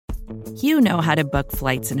You know how to book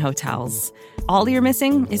flights and hotels. All you're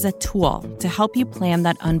missing is a tool to help you plan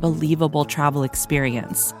that unbelievable travel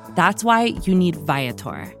experience. That's why you need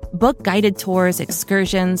Viator. Book guided tours,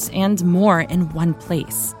 excursions, and more in one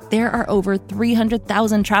place. There are over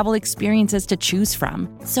 300,000 travel experiences to choose from,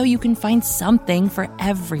 so you can find something for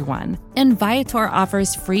everyone. And Viator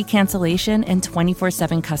offers free cancellation and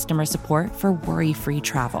 24/7 customer support for worry-free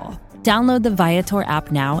travel. Download the Viator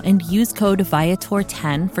app now and use code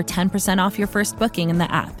Viator10 for 10% off your first booking in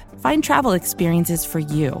the app. Find travel experiences for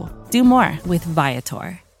you. Do more with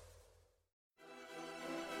Viator.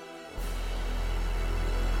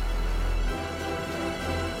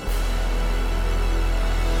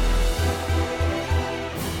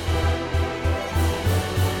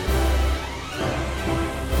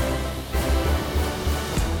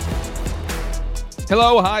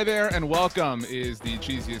 Hello, hi there, and welcome is the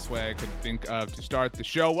cheesiest way I could think of to start the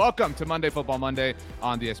show. Welcome to Monday Football Monday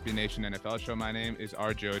on the SB Nation NFL show. My name is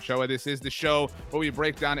RJ Ochoa. This is the show where we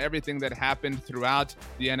break down everything that happened throughout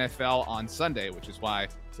the NFL on Sunday, which is why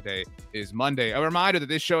today is Monday. A reminder that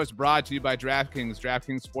this show is brought to you by DraftKings.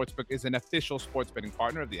 DraftKings Sportsbook is an official sports betting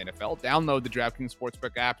partner of the NFL. Download the DraftKings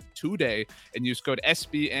Sportsbook app today and use code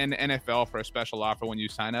SBNNFL for a special offer when you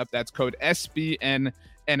sign up. That's code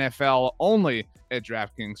SBNNFL only at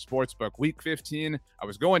DraftKings Sportsbook. Week 15, I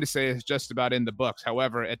was going to say, is just about in the books.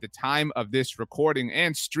 However, at the time of this recording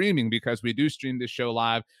and streaming, because we do stream this show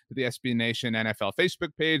live to the SB Nation NFL Facebook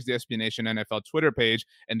page, the SB Nation NFL Twitter page,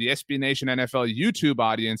 and the SB Nation NFL YouTube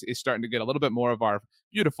audience is starting to get a little bit more of our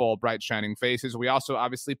beautiful, bright, shining faces. We also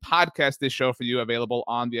obviously podcast this show for you, available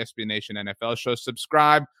on the SB Nation NFL show.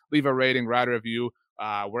 Subscribe, leave a rating, write a review,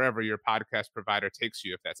 wherever your podcast provider takes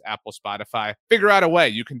you. If that's Apple, Spotify, figure out a way.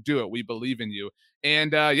 You can do it. We believe in you.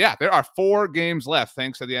 And there are 4 games left,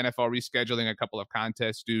 thanks to the NFL rescheduling a couple of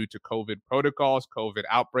contests due to COVID protocols, COVID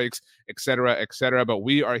outbreaks, et cetera, but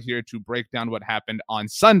we are here to break down what happened on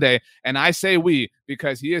Sunday. And I say we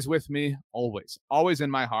because he is with me always in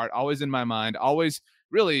my heart, always in my mind, always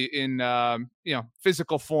really in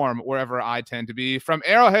physical form wherever I tend to be. From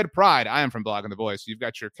Arrowhead Pride, I am from Blogging the Voice. You've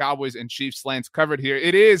got your Cowboys and Chiefs slants covered here.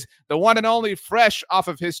 It is the one and only, fresh off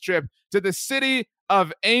of his trip to the city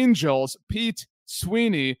of Angels, Pete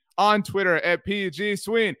Sweeney, on Twitter at PG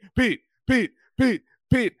Sween. Pete,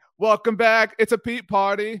 welcome back. It's a Pete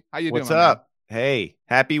party. How you doing? What's up? Man? Hey,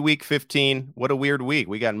 happy week 15. What a weird week.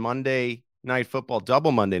 We got Monday Night Football,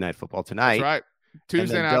 double Monday Night Football tonight. That's right.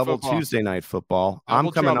 Tuesday night double football. Tuesday night football. Double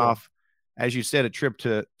I'm coming trouble. off, as you said, a trip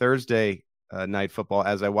to Thursday night football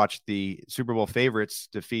as I watched the Super Bowl favorites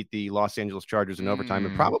defeat the Los Angeles Chargers in overtime,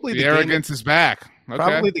 and probably the arrogance is back. Okay.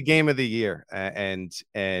 Probably the game of the year. And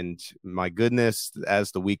my goodness,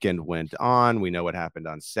 as the weekend went on, we know what happened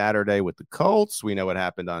on Saturday with the Colts. We know what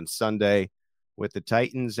happened on Sunday with the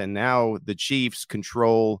Titans, and now the Chiefs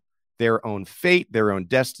control their own fate, their own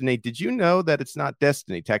destiny. Did you know that it's not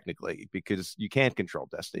destiny technically, because you can't control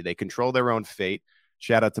destiny? They control their own fate.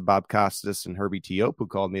 Shout out to Bob Costas and Herbie Teope, who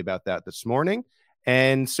called me about that this morning.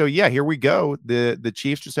 And so, yeah, here we go. The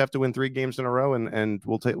Chiefs just have to win 3 games in a row, and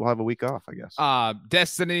we'll have a week off, I guess.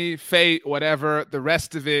 Destiny, fate, whatever. The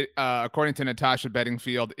rest of it, according to Natasha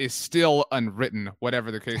Bedingfield, is still unwritten, whatever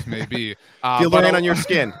the case may be. Feel the rain on your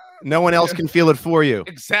skin. No one else can feel it for you.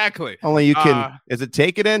 Exactly. Only you can. Is it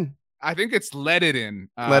take it in? I think it's let it in.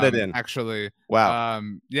 Let it in. Actually. Wow.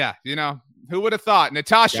 Yeah, who would have thought?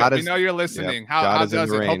 Natasha, we know you're listening. Yep, how does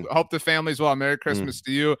it? Hope the family's well. Merry Christmas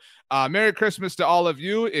to you. Merry Christmas to all of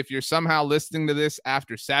you. If you're somehow listening to this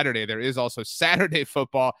after Saturday, there is also Saturday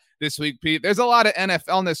football this week, Pete. There's a lot of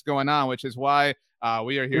NFL-ness going on, which is why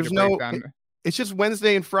we are here to break down. It's just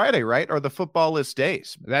Wednesday and Friday, right? Or the football list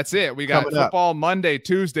days. That's it. We got football Monday,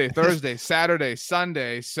 Tuesday, Thursday, Saturday,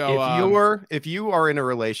 Sunday. So if you are in a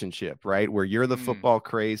relationship, right, where you're the football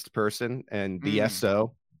crazed person and the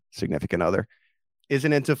SO, significant other,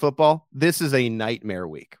 isn't into football, this is a nightmare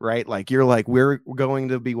week, right? Like we're going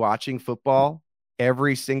to be watching football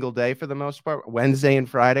every single day for the most part. Wednesday and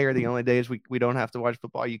Friday are the only days we don't have to watch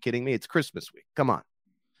football. Are you kidding me? It's Christmas week. Come on.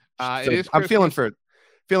 I'm feeling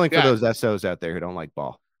for those SOs out there who don't like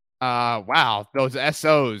ball. Wow, those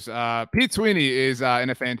SOs. Pete Sweeney is in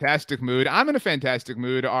a fantastic mood. I'm in a fantastic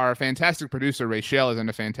mood. Our fantastic producer, Rachel, is in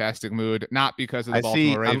a fantastic mood, not because of the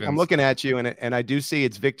Baltimore Ravens. I'm looking at you, and I do see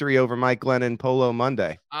it's victory over Mike Glennon Polo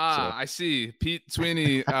Monday. I see. Pete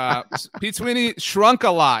Sweeney Pete Sweeney shrunk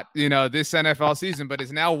a lot, this NFL season, but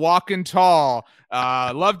is now walking tall.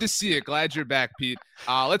 Love to see it. Glad you're back, Pete.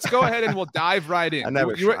 Let's go ahead and we'll dive right in. I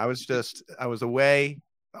was away.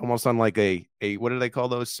 Almost on like a what do they call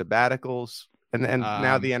those, sabbaticals, and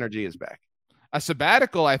now the energy is back. A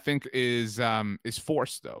sabbatical, I think, is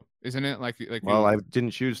forced, though, isn't it? Well, I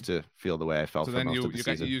didn't choose to feel the way I felt so for then most of the you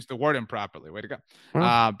season. used the word improperly. Way to go.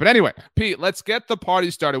 Well, But anyway, Pete, let's get the party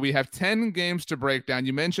started. We have 10 games to break down.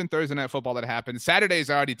 You mentioned Thursday Night Football that happened. Saturday's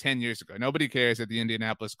already 10 years ago. Nobody cares that the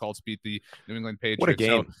Indianapolis Colts beat the New England Patriots. what a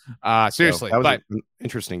game. So, seriously, that was but an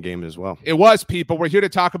interesting game as well. it was, Pete, but we're here to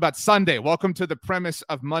talk about Sunday. Welcome to the premise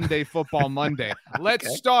of Monday Football Monday.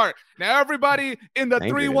 Let's start. Now, everybody in the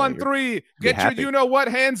 313, get your you-know-what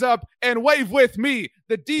hands up and wave with me.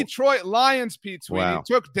 The Detroit Lions, Pete Sweeney,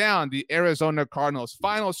 took down the Arizona Cardinals.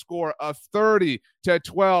 Final score of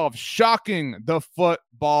 30-12, shocking the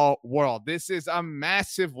football world. This is a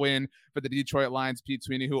massive win for the Detroit Lions, Pete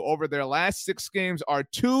Sweeney, who over their last 6 games are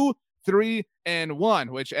 2-3-1,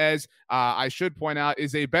 which, as I should point out,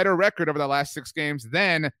 is a better record over the last 6 games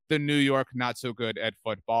than the New York not so good at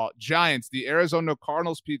football Giants. The Arizona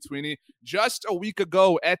Cardinals, Pete Sweeney, just a week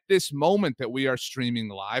ago at this moment that we are streaming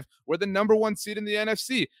live, were the number 1 seed in the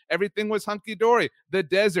NFC. Everything was hunky-dory. The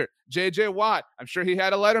desert. J.J. Watt, I'm sure he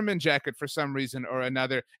had a Letterman jacket for some reason or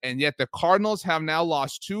another, and yet the Cardinals have now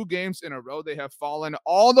lost 2 games in a row. They have fallen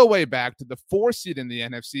all the way back to the 4 seed in the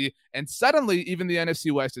NFC, and suddenly even the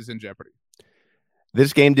NFC West is in jeopardy.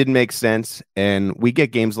 This game didn't make sense, and we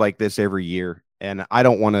get games like this every year, and I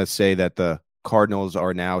don't want to say that the Cardinals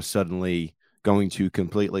are now suddenly going to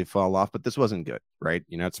completely fall off, but this wasn't good, right?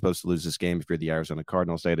 You're not supposed to lose this game if you're the Arizona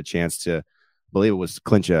Cardinals. They had a chance to, believe it was,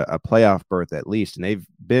 clinch a playoff berth at least, and they've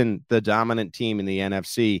been the dominant team in the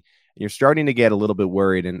NFC. And you're starting to get a little bit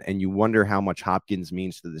worried, and you wonder how much Hopkins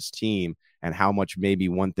means to this team and how much maybe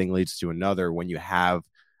one thing leads to another when you have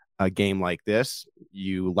a game like this.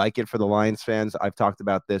 You like it for the Lions fans. I've talked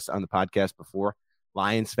about this on the podcast before.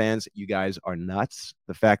 Lions fans, you guys are nuts.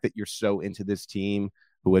 The fact that you're so into this team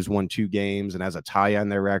who has won 2 games and has a tie on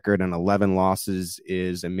their record and 11 losses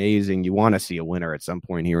is amazing. You want to see a winner at some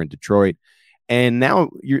point here in Detroit. And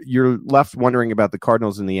now you're left wondering about the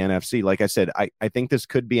Cardinals in the NFC. Like I said, I think this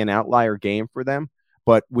could be an outlier game for them,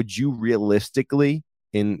 but would you realistically,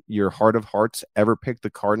 in your heart of hearts, ever pick the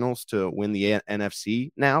Cardinals to win the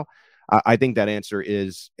NFC now? I think that answer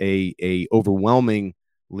is a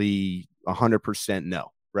overwhelmingly 100%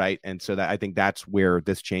 no, right? And so that I think that's where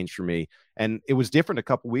this changed for me. And it was different a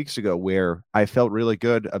couple weeks ago where I felt really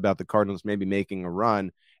good about the Cardinals maybe making a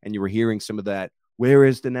run, and you were hearing some of that, where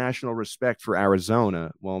is the national respect for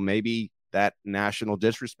Arizona? Well, maybe that national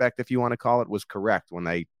disrespect, if you want to call it, was correct when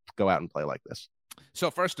they go out and play like this.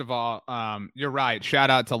 So first of all, you're right.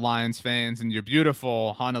 Shout out to Lions fans and your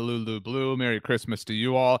beautiful Honolulu Blue. Merry Christmas to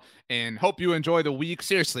you all, and hope you enjoy the week.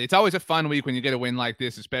 Seriously, it's always a fun week when you get a win like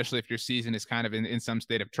this, especially if your season is kind of in some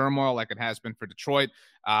state of turmoil like it has been for Detroit.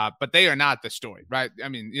 But they are not the story, right? I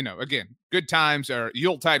mean, again, good times or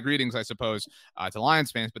Yuletide greetings, I suppose, to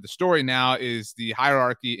Lions fans. But the story now is the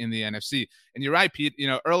hierarchy in the NFC. And you're right, Pete.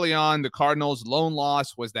 Early on, the Cardinals' lone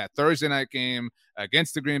loss was that Thursday night game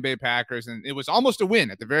against the Green Bay Packers, and it was almost a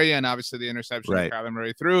win at the very end. Obviously, the interception that Kyler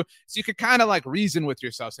Murray threw, so you could kind of like reason with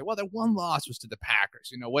yourself, say, well, their one loss was to the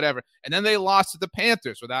Packers, whatever. And then they lost to the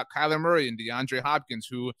Panthers without Kyler Murray and DeAndre Hopkins,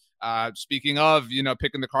 who, speaking of,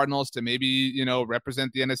 picking the Cardinals to maybe,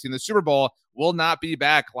 represent the NFC in the Super Bowl, will not be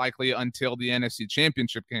back likely until the NFC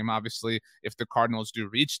Championship game, obviously, if the Cardinals do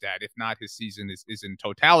reach that. If not, his season is in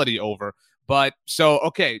totality over. But so,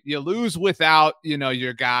 okay, you lose without,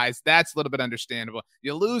 your guys. That's a little bit understandable.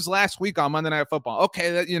 You lose last week on Monday Night Football.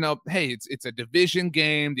 Okay, hey, it's a division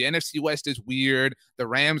game. The NFC West is weird. The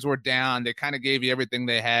Rams were down. They kind of gave you everything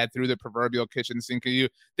they had through the proverbial kitchen sink of you.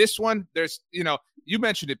 This one, there's, you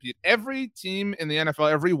mentioned it, Pete. Every team in the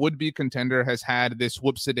NFL, every would-be contender has had this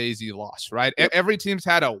whoops-a-daisy loss, right? Yep. Every team's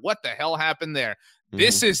had a what the hell happened there.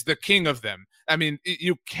 This is the king of them. I mean,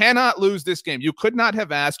 you cannot lose this game. You could not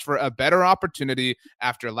have asked for a better opportunity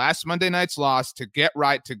after last Monday night's loss to get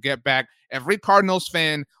right, to get back. Every Cardinals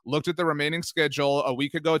fan looked at the remaining schedule a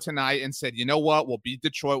week ago tonight and said, you know what, we'll beat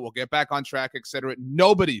Detroit, we'll get back on track, etc.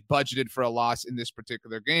 Nobody budgeted for a loss in this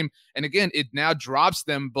particular game. And again, it now drops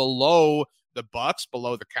them below the Bucs,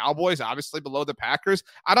 below the Cowboys, obviously below the Packers.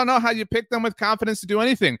 I don't know how you pick them with confidence to do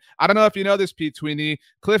anything. I don't know if you know this, Pete Sweeney.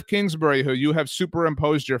 Cliff Kingsbury, who you have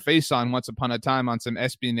superimposed your face on once upon a time on some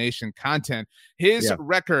SB Nation content, his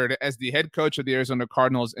record as the head coach of the Arizona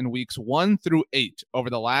Cardinals in weeks 1 through 8 over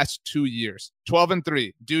the last 2 years,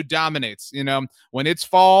 12-3. Dude dominates. When it's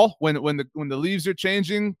fall, when the leaves are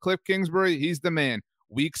changing, Cliff Kingsbury, he's the man.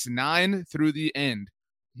 Weeks 9 through the end,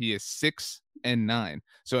 he is 6-9.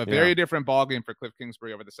 So a very different ballgame for Cliff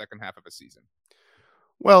Kingsbury over the second half of a season.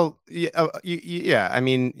 Well, yeah. I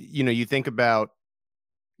mean, you think about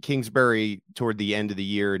Kingsbury toward the end of the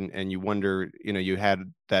year, and you wonder, you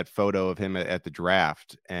had that photo of him at the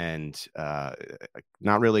draft, and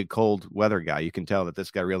not really a cold weather guy. You can tell that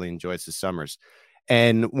this guy really enjoys his summers.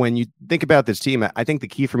 And when you think about this team, I think the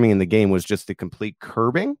key for me in the game was just the complete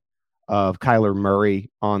curbing of Kyler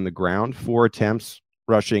Murray on the ground. 4 attempts,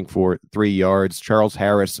 rushing for 3 yards. Charles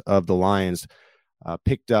Harris of the Lions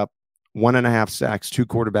picked up 1.5 sacks, 2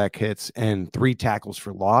 quarterback hits, and 3 tackles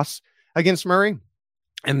for loss against Murray.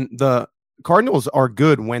 And the Cardinals are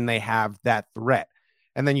good when they have that threat.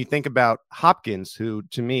 And then you think about Hopkins, who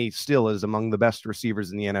to me still is among the best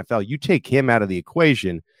receivers in the NFL. You take him out of the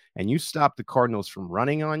equation and you stop the Cardinals from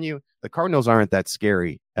running on you. The Cardinals aren't that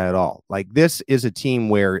scary at all. Like, this is a team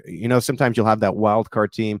where, sometimes you'll have that wild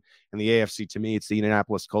card team in the AFC. To me, it's the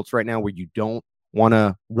Indianapolis Colts right now, where you don't want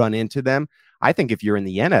to run into them. I think if you're in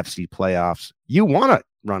the NFC playoffs, you want to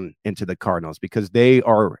run into the Cardinals because they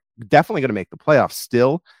are definitely going to make the playoffs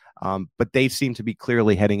still. But they seem to be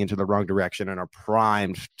clearly heading into the wrong direction and are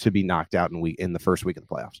primed to be knocked out in the first week of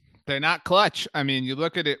the playoffs. They're not clutch. I mean, you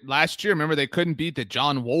look at it last year. Remember, they couldn't beat the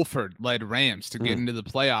John Wolford-led Rams to get into the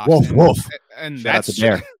playoffs. Wolf. And Shout that's out to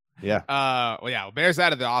Bear. Yeah. Bear's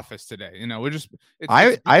out of the office today.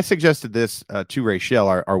 I suggested this to Rachel,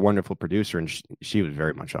 our wonderful producer, and she was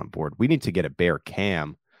very much on board. We need to get a Bear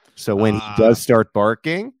cam. So when he does start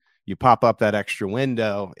barking, you pop up that extra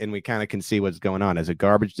window and we kind of can see what's going on. Is it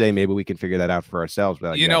garbage day? Maybe we can figure that out for ourselves.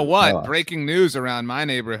 You know what? Breaking news around my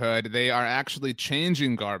neighborhood. They are actually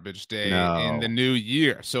changing garbage day in the new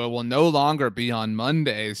year. So it will no longer be on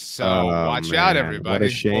Mondays. So watch out, everybody. What a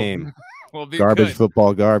shame. We'll be garbage good.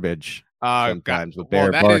 Football garbage. Sometimes with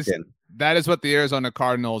Bear barking. That is what the Arizona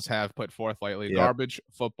Cardinals have put forth lately. Yep. Garbage,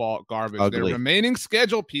 football, garbage. Ugly. Their remaining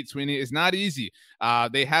schedule, Pete Sweeney, is not easy.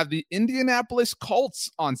 They have the Indianapolis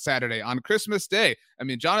Colts on Saturday, on Christmas Day. I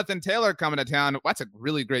mean, Jonathan Taylor coming to town. That's a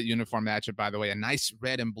really great uniform matchup, by the way. A nice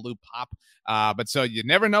red and blue pop. But so you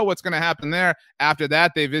never know what's going to happen there. After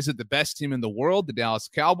that, they visit the best team in the world, the Dallas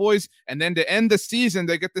Cowboys. And then to end the season,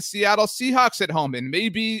 they get the Seattle Seahawks at home. And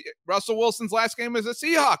maybe Russell Wilson's last game as a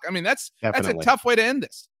Seahawk. I mean, that's a tough way to end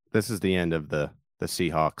this. This is the end of the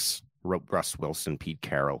Seahawks, Russ Wilson, Pete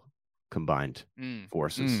Carroll combined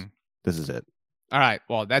forces. This is it. All right.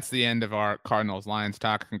 Well, that's the end of our Cardinals-Lions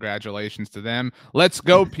talk. Congratulations to them. Let's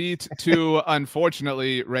go, Pete, to,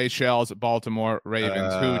 unfortunately, Rachel's Baltimore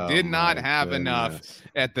Ravens, who did not have enough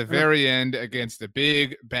at the very end against the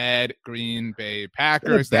big, bad Green Bay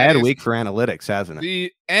Packers. Bad week for analytics, hasn't it?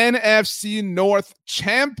 The NFC North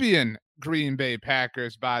champion Green Bay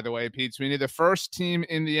Packers, by the way, Pete Sweeney, the first team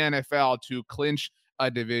in the NFL to clinch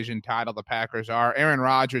a division title. The Packers are. Aaron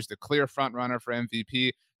Rodgers, the clear front runner for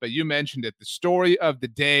MVP. But you mentioned it, the story of the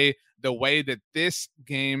day, the way that this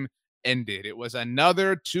game ended. It was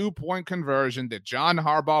another 2-point conversion that John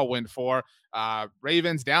Harbaugh went for.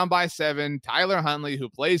 Ravens down by 7. Tyler Huntley, who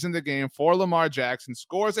plays in the game for Lamar Jackson,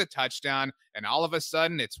 scores a touchdown. And all of a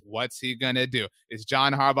sudden, it's what's he going to do? Is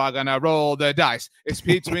John Harbaugh going to roll the dice? Is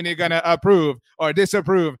Pete Sweeney going to approve or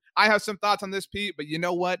disapprove? I have some thoughts on this, Pete, but you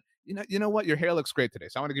know what? You know what? Your hair looks great today,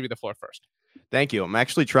 so I want to give you the floor first. Thank you. I'm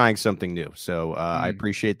actually trying something new, so I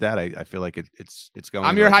appreciate that. I feel like it's going.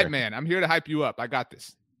 I'm your hype man. I'm here to hype you up. I got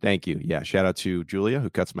this. Thank you. Yeah, shout out to Julia, who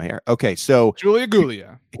cuts my hair. Okay, so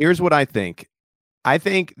Julia. Here's what I think. I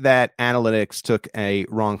think that analytics took a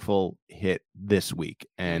wrongful hit this week,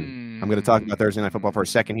 and I'm going to talk about Thursday Night Football for a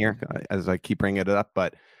second here, as I keep bringing it up.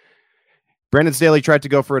 But Brandon Staley tried to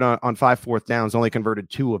go for it on 5 fourth downs, only converted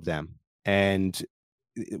 2 of them, and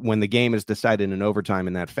when the game is decided in overtime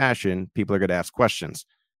in that fashion, people are going to ask questions.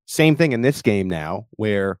 Same thing in this game now,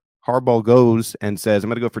 where Harbaugh goes and says, I'm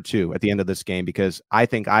going to go for 2 at the end of this game because I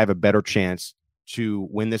think I have a better chance to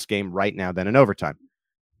win this game right now than in overtime.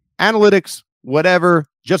 Analytics, whatever,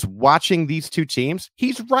 just watching these two teams,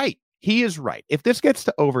 he's right. He is right. If this gets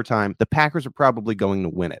to overtime, the Packers are probably going to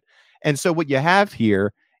win it. And so what you have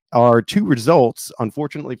here are 2 results,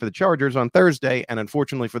 unfortunately for the Chargers on Thursday and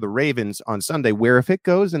unfortunately for the Ravens on Sunday, where if it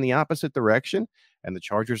goes in the opposite direction and the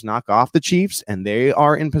Chargers knock off the Chiefs and they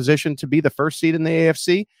are in position to be the first seed in the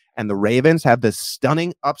AFC and the Ravens have this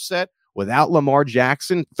stunning upset without Lamar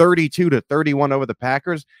Jackson, 32-31 over the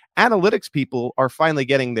Packers, analytics people are finally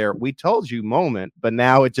getting their "we told you" moment, but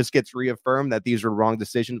now it just gets reaffirmed that these are wrong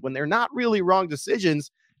decisions when they're not really wrong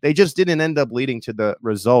decisions. They just didn't end up leading to the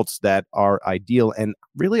results that are ideal and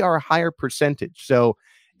really are a higher percentage. So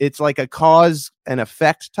it's like a cause and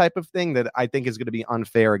effect type of thing that I think is going to be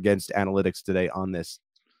unfair against analytics today on this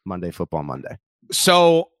Monday Football Monday.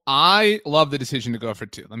 So I love the decision to go for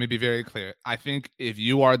 2. Let me be very clear. I think if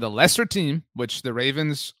you are the lesser team, which the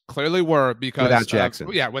Ravens clearly were because because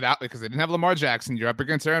they didn't have Lamar Jackson, you're up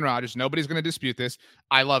against Aaron Rodgers. Nobody's going to dispute this.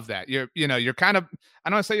 I love that. You're kind of, I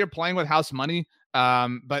don't want to say you're playing with house money,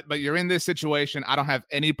 but you're in this situation. I don't have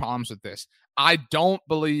any problems with this. I don't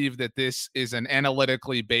believe that this is an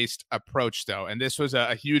analytically based approach, though. And this was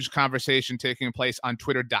a huge conversation taking place on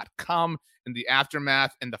twitter.com in the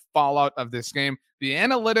aftermath and the fallout of this game. The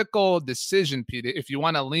analytical decision, Pete, if you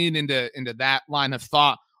want to lean into that line of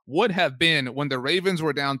thought, would have been when the Ravens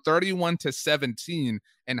were down 31-17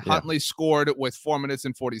 and Huntley scored with 4 minutes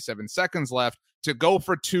and 47 seconds left to go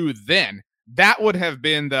for 2 then. That would have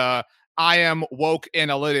been the I am woke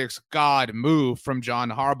analytics God move from John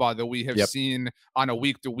Harbaugh that we have seen on a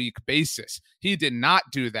week-to-week basis. He did not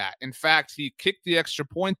do that. In fact, he kicked the extra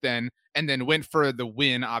point then and then went for the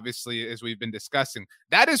win, obviously, as we've been discussing.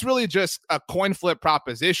 That is really just a coin flip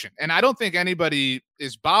proposition. And I don't think anybody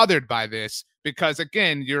is bothered by this because,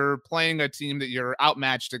 again, you're playing a team that you're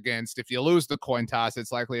outmatched against. If you lose the coin toss,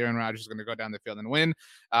 it's likely Aaron Rodgers is going to go down the field and win.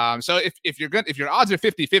 So if your odds are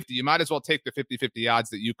 50-50, you might as well take the 50-50 odds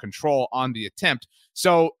that you control on the attempt.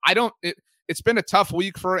 So it's been a tough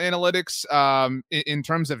week for analytics in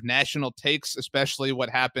terms of national takes, especially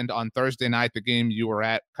what happened on Thursday night, the game you were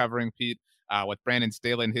at covering, Pete, with Brandon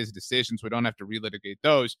Staley and his decisions. We don't have to relitigate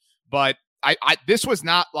those. But this was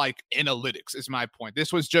not like analytics is my point.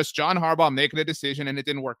 This was just John Harbaugh making a decision, and it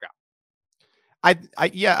didn't work out.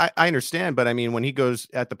 I understand. But, I mean, when he goes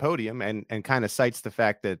at the podium and kind of cites the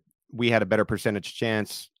fact that we had a better percentage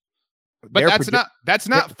chance. But that's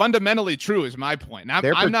not fundamentally true is my point.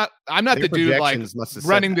 I'm not the dude like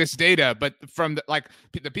running this data, but from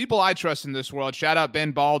the people I trust in this world, shout out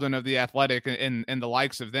Ben Baldwin of The Athletic and the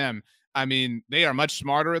likes of them. I mean, they are much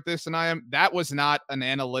smarter at this than I am. That was not an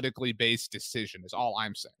analytically based decision is all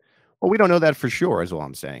I'm saying. Well, we don't know that for sure is all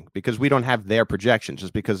I'm saying, because we don't have their projections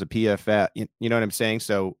just because of PFF. You know what I'm saying?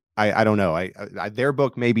 So I don't know. Their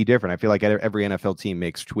book may be different. I feel like every NFL team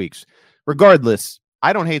makes tweaks. Regardless,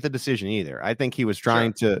 I don't hate the decision either. I think he was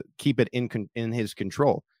trying to keep it in his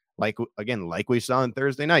control. Like we saw on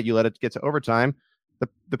Thursday night, you let it get to overtime.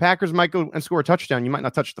 The Packers might go and score a touchdown. You might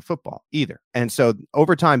not touch the football either. And so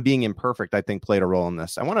overtime being imperfect, I think, played a role in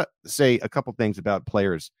this. I want to say a couple things about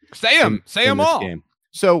players. Say them all. Game.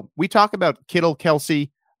 So we talk about Kittle,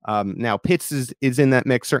 Kelsey. Now Pitts is in that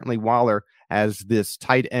mix. Certainly Waller as this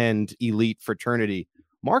tight end elite fraternity.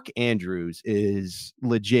 Mark Andrews is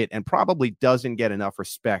legit and probably doesn't get enough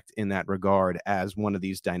respect in that regard as one of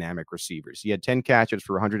these dynamic receivers. He had 10 catches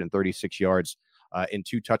for 136 yards and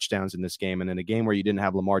 2 touchdowns in this game. And in a game where you didn't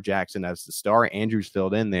have Lamar Jackson as the star, Andrews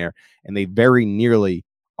filled in there, and they very nearly,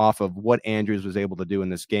 off of what Andrews was able to do in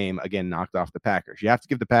this game, again, knocked off the Packers. You have to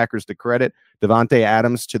give the Packers the credit. Devontae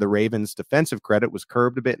Adams, to the Ravens' defensive credit, was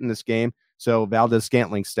curbed a bit in this game. So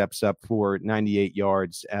Valdez-Scantling steps up for 98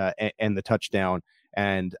 yards and the touchdown.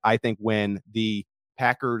 And I think when the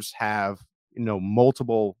Packers have,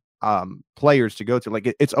 multiple players to go to,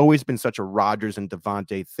 like it's always been such a Rodgers and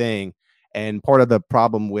Devontae thing. And part of the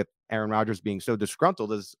problem with Aaron Rodgers being so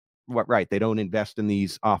disgruntled is they don't invest in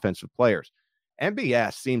these offensive players.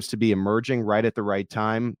 MBS seems to be emerging right at the right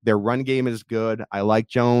time. Their run game is good. I like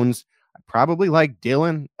Jones. I probably like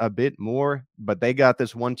Dillon a bit more, but they got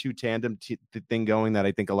this 1-2 tandem thing going that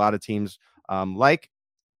I think a lot of teams like.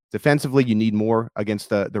 Defensively, you need more against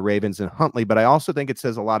the Ravens and Huntley, but I also think it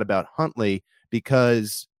says a lot about Huntley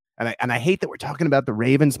because, and I hate that we're talking about the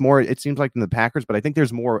Ravens more, it seems like, than the Packers, but I think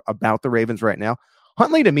there's more about the Ravens right now.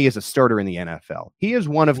 Huntley, to me, is a starter in the NFL. He is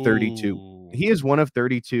one of 32. Ooh. He is one of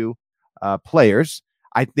 32 players.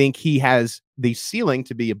 I think he has the ceiling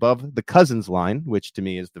to be above the Cousins line, which to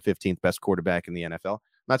me is the 15th best quarterback in the NFL.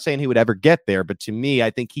 I'm not saying he would ever get there, but to me,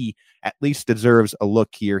 I think he at least deserves a look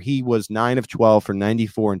here. He was 9 of 12 for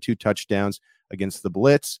 94 and 2 touchdowns against the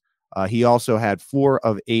Blitz. He also had 4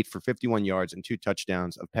 of 8 for 51 yards and 2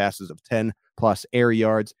 touchdowns of passes of 10 plus air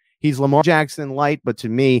yards. He's Lamar Jackson light, but to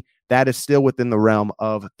me, that is still within the realm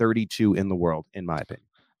of 32 in the world, in my opinion.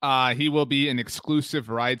 He will be an exclusive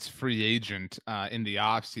rights free agent in the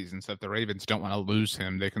offseason. So if the Ravens don't want to lose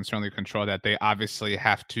him, they can certainly control that. They obviously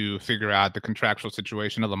have to figure out the contractual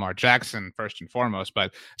situation of Lamar Jackson first and foremost.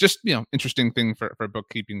 But just, interesting thing for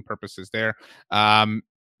bookkeeping purposes there.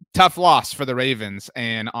 Tough loss for the Ravens.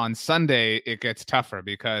 And on Sunday, it gets tougher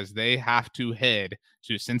because they have to head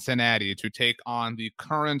to Cincinnati to take on the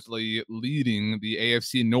currently leading the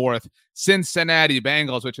AFC North Cincinnati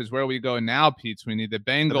Bengals, which is where we go now, Pete Sweeney. The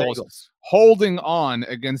Bengals holding on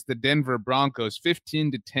against the Denver Broncos,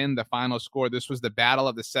 15-10, the final score. This was the battle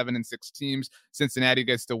of the 7-6 teams. Cincinnati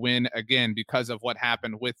gets the win again because of what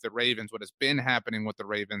happened with the Ravens, what has been happening with the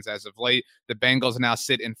Ravens as of late. The Bengals now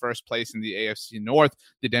sit in first place in the AFC North.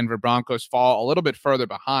 The Denver Broncos fall a little bit further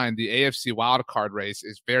behind. The AFC wildcard race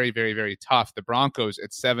is very, very, very tough. The Broncos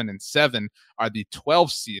at 7-7 are the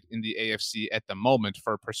 12th seed in the AFC at the moment.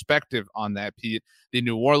 For perspective on that, Pete, the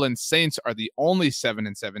New Orleans Saints are the only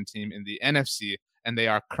 7-7 team in the NFC, and they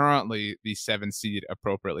are currently the 7th seed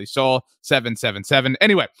appropriately. So 7-7-7.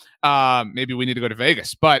 Anyway, maybe we need to go to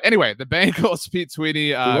Vegas. But anyway, the Bengals, Pete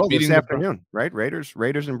Sweeney, beating this afternoon, right? Raiders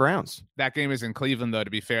and Browns. That game is in Cleveland, though,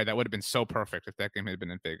 to be fair. That would have been so perfect if that game had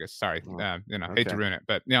been in Vegas. Sorry. Okay. Hate to ruin it,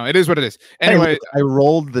 but it is what it is. Anyway, I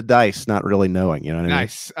rolled the dice, not really knowing, you know what I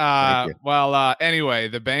mean? Nice. Anyway,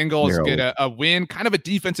 the Bengals get a win, kind of a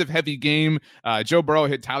defensive heavy game. Joe Burrow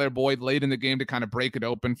hit Tyler Boyd late in the game to kind of break it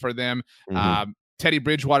open for them. Mm-hmm. Teddy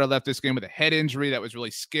Bridgewater left this game with a head injury that was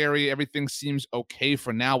really scary. Everything seems okay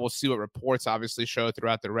for now. We'll see what reports obviously show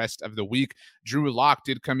throughout the rest of the week. Drew Lock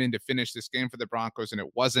did come in to finish this game for the Broncos, and it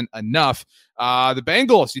wasn't enough. The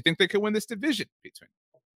Bengals, you think they could win this division, between?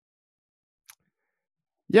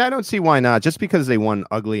 Yeah, I don't see why not. Just because they won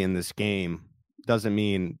ugly in this game doesn't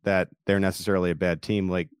mean that they're necessarily a bad team.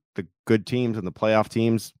 Like the good teams and the playoff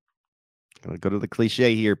teams, going to go to the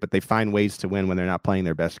cliche here, but they find ways to win when they're not playing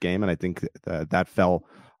their best game. And I think that fell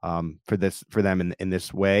for them in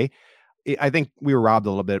this way. I think we were robbed a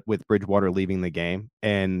little bit with Bridgewater leaving the game,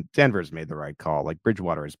 and Denver's made the right call. Like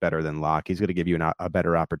Bridgewater is better than Locke. He's going to give you a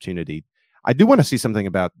better opportunity. I do want to see something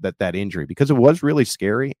about that injury, because it was really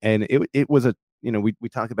scary. And it was we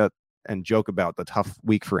talk about and joke about the tough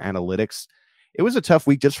week for analytics. It was a tough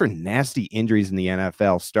week just for nasty injuries in the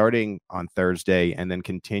NFL, starting on Thursday and then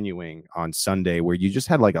continuing on Sunday, where you just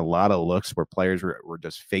had like a lot of looks where players were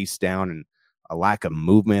just face down and a lack of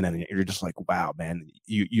movement. And you're just like, wow, man,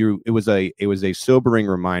 it was a sobering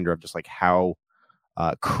reminder of just like how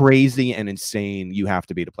crazy and insane you have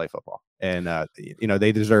to be to play football. And,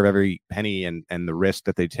 they deserve every penny and the risk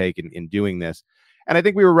that they take in doing this. And I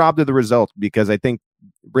think we were robbed of the result, because I think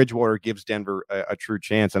Bridgewater gives Denver a true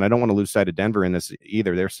chance. And I don't want to lose sight of Denver in this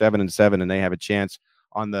either. They're 7-7, and they have a chance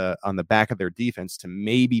on the back of their defense to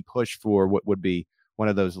maybe push for what would be one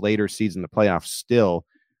of those later seeds in the playoffs. Still,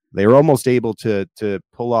 they were almost able to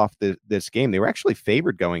pull off this game. They were actually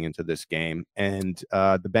favored going into this game, and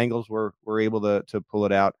the Bengals were able to pull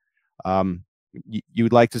it out.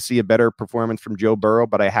 You'd like to see a better performance from Joe Burrow,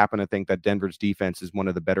 but I happen to think that Denver's defense is one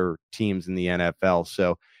of the better teams in the NFL.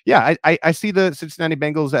 So, yeah, I see the Cincinnati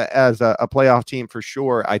Bengals as a playoff team for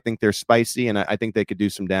sure. I think they're spicy, and I think they could do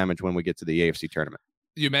some damage when we get to the AFC tournament.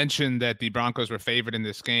 You mentioned that the Broncos were favored in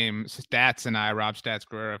this game. Stats and I, Rob Stats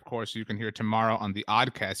Guerrero, of course, you can hear tomorrow on the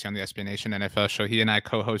Oddcast here on the SB Nation NFL show. He and I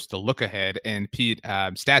co-host the Look Ahead. And Pete,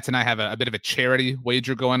 Stats and I have a bit of a charity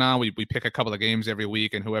wager going on. We pick a couple of games every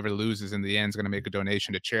week, and whoever loses in the end is going to make a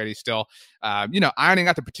donation to charity still. Ironing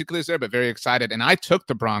out the particulars there, but very excited. And I took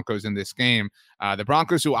the Broncos in this game. The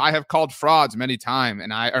Broncos, who I have called frauds many times,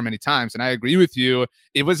 and I agree with you.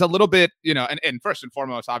 It was a little bit, and first and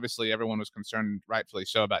foremost, obviously everyone was concerned, rightfully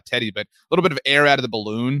so, about Teddy, but a little bit of air out of the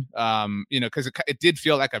balloon, because it did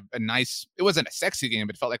feel like a nice, it wasn't a sexy game,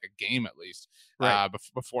 but it felt like a game at least, right,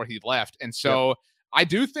 before he left. And so, yep. I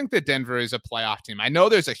do think that Denver is a playoff team. I know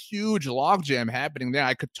there's a huge logjam happening there.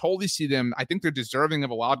 I could totally see them. I think they're deserving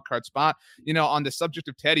of a wild card spot. On the subject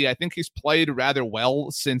of Teddy, I think he's played rather well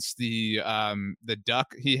since the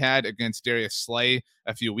duck he had against Darius Slay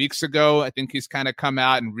a few weeks ago. I think he's kind of come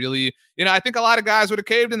out and really, I think a lot of guys would have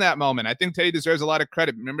caved in that moment. I think Teddy deserves a lot of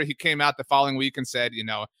credit. Remember, he came out the following week and said,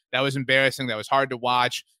 that was embarrassing. That was hard to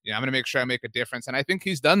watch. I'm going to make sure I make a difference. And I think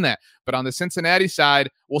he's done that. But on the Cincinnati side,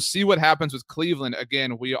 we'll see what happens with Cleveland.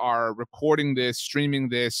 Again, we are recording this, streaming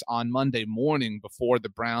this on Monday morning before the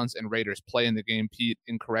Browns and Raiders play in the game. Pete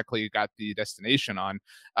incorrectly got the destination on.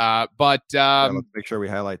 Let's make sure we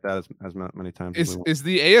highlight that as many times as we want. Is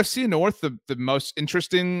the AFC North the most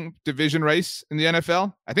interesting division race in the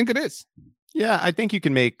NFL? I think it is. Yeah, I think you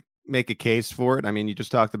can make a case for it. I mean, you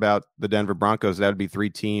just talked about the Denver Broncos. That would be 3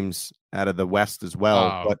 teams out of the West as well.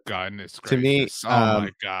 Oh, but goodness to gracious. me, my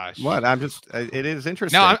gosh. What? It is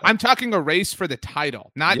interesting. No, I'm talking a race for the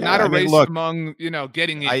title, not a race among,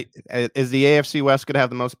 getting in. Is the AFC West going to have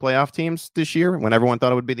the most playoff teams this year when everyone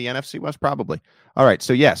thought it would be the NFC West? Probably. All right.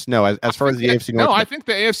 So yes, no, as far as the AFC North. No, I think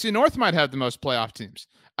the AFC North might have the most playoff teams.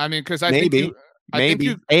 I mean, because I think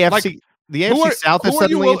maybe AFC. the AFC South is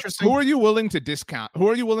suddenly interesting. Who are you willing to discount? Who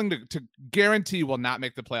are you willing to guarantee will not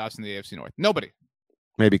make the playoffs in the AFC North? Nobody.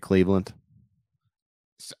 Maybe Cleveland.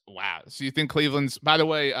 Wow. So you think Cleveland's, by the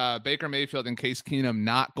way, Baker Mayfield and Case Keenum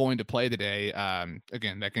not going to play today.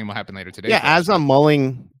 Again, that game will happen later today. Yeah, as I'm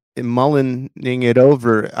mulling it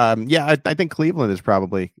over. I think Cleveland is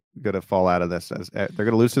probably going to fall out of this. They're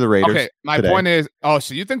going to lose to the Raiders. Okay, my point is,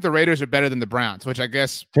 so you think the Raiders are better than the Browns, which I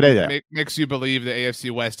guess today makes you believe the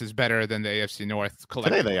AFC West is better than the AFC North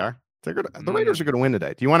collectively. Today they are. They're good. The Raiders are going to win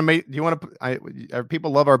today. Do you want to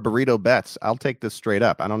people love our burrito bets. I'll take this straight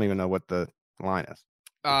up. I don't even know what the line is.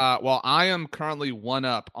 Well, I am currently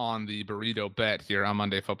 1-up on the burrito bet here on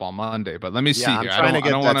Monday Football Monday, but let me see I'm here. trying to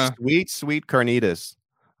get that sweet carnitas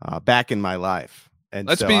back in my life. And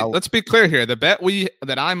let's be clear here. The bet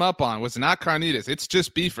that I'm up on was not carnitas. It's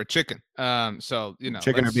just beef or chicken.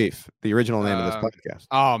 Chicken or beef, the original name of this podcast.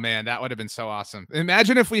 Oh man, that would have been so awesome.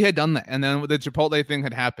 Imagine if we had done that and then the Chipotle thing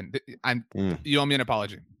had happened. You owe me an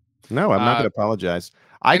apology. No, I'm not going to apologize.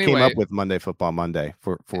 I came up with Monday Football Monday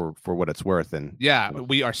for what it's worth, and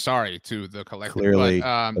we are sorry to the collective. Clearly,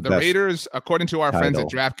 but, the Raiders, according to our friends at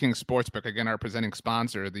DraftKings Sportsbook, again our presenting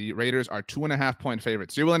sponsor, the Raiders are 2.5-point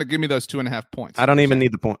favorites. So you're willing to give me those 2.5 points? I don't even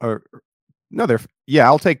need the point. No,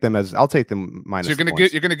 I'll take them minus. So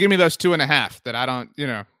you're gonna give me those 2.5 that I don't,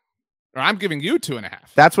 or I'm giving you 2.5.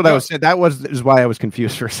 That's what I was saying. That is why I was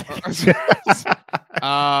confused for a second. What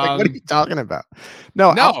are you talking about?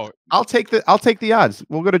 No. I'll take the odds.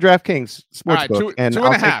 We'll go to DraftKings Sportsbook, and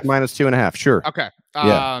I'll take minus 2.5. Sure. Okay.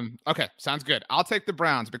 Okay. Sounds good. I'll take the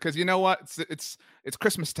Browns because you know what? It's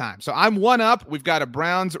Christmas time, so I'm 1-up. We've got a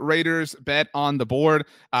Browns Raiders bet on the board.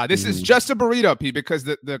 This is just a burrito, P, because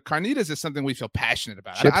the carnitas is something we feel passionate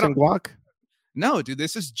about. Chips and guac. No, dude,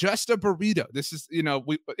 this is just a burrito. This is,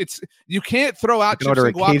 you can't throw out chips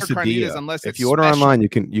and guac or carnitas unless if you order special. Online,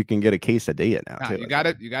 you can get a quesadilla now. Too,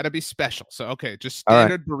 you got to be special. So okay, just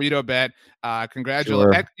standard burrito bet.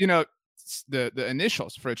 Congratulations. Sure. The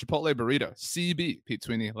initials for a Chipotle burrito, CB, Pete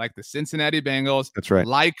Sweeney, like the Cincinnati Bengals. That's right.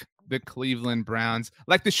 Like the Cleveland Browns,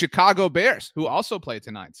 like the Chicago Bears, who also play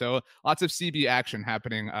tonight. So lots of CB action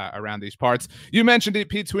happening around these parts. You mentioned it,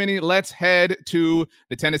 Pete Sweeney. Let's head to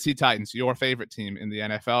the Tennessee Titans, your favorite team in the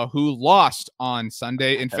NFL, who lost on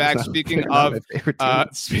Sunday. In fact, speaking of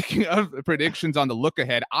predictions on the look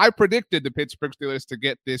ahead, I predicted the Pittsburgh Steelers to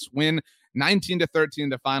get this win. 19-13,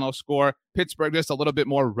 the final score. Pittsburgh just a little bit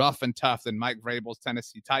more rough and tough than Mike Vrabel's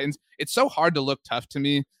Tennessee Titans. It's so hard to look tough to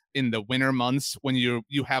me in the winter months when you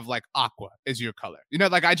have like aqua as your color.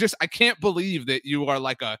 I can't believe that you are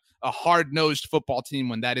like a hard-nosed football team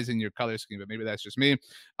when that is in your color scheme, but maybe that's just me.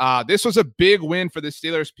 This was a big win for the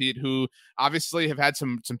Steelers, Pete, who obviously have had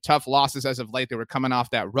some tough losses as of late. They were coming off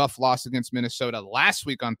that rough loss against Minnesota last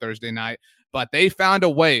week on Thursday night, but they found a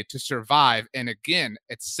way to survive. And again,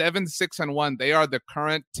 at 7-6-1, they are the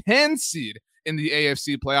current 10 seed in the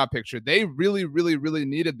AFC playoff picture. They really, really, really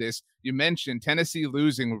needed this. You mentioned Tennessee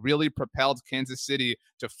losing really propelled Kansas City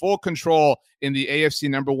to full control in the AFC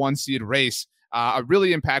number 1 seed race. A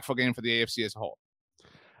really impactful game for the AFC as a whole.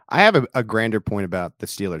 I have a grander point about the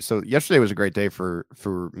Steelers. So yesterday was a great day for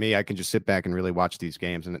me. I can just sit back and really watch these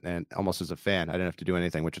games and almost as a fan, I didn't have to do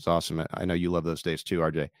anything, which is awesome. I know you love those days too,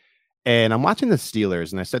 RJ. And I'm watching the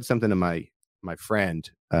Steelers, and I said something to my friend,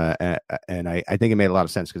 and I think it made a lot of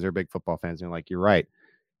sense because they're big football fans. And like, you're right.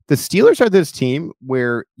 The Steelers are this team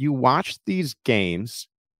where you watch these games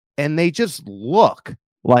and they just look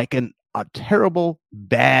like a terrible,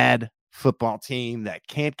 bad football team that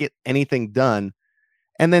can't get anything done.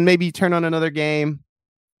 And then maybe you turn on another game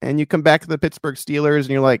and you come back to the Pittsburgh Steelers and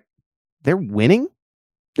you're like, they're winning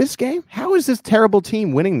this game? How is this terrible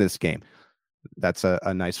team winning this game? That's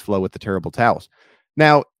a nice flow with the terrible towels.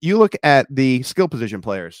 Now, you look at the skill position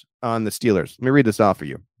players on the Steelers. Let me read this off for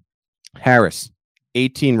you. Harris,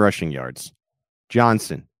 18 rushing yards.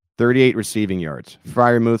 Johnson, 38 receiving yards.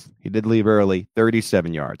 Freiermuth, he did leave early,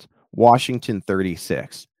 37 yards. Washington,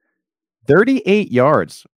 36. 38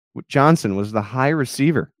 yards. Johnson was the high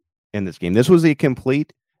receiver in this game. This was a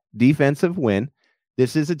complete defensive win.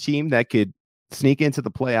 This is a team that could sneak into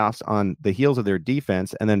the playoffs on the heels of their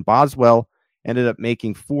defense. And then Boswell ended up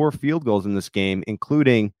making 4 field goals in this game,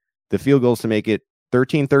 including the field goals to make it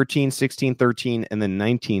 13-13, 16-13, and then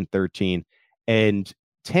 19-13. And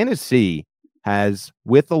Tennessee has,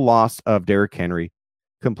 with the loss of Derrick Henry,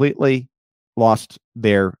 completely lost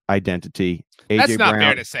their identity. That's not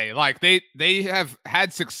fair to say. Like they have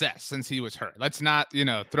had success since he was hurt. Let's not,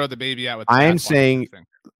 throw the baby out with the I am saying,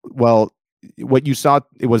 well, what you saw,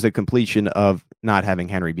 it was a completion of not having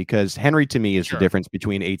Henry, because Henry to me is the difference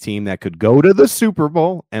between a team that could go to the Super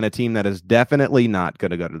Bowl and a team that is definitely not going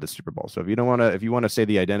to go to the Super Bowl. So if you want to say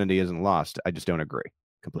the identity isn't lost, I just don't agree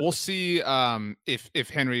completely. We'll see if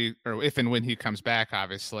Henry, or if and when he comes back,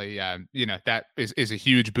 obviously, that is a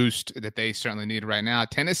huge boost that they certainly need right now.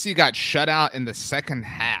 Tennessee got shut out in the second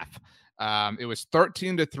half. It was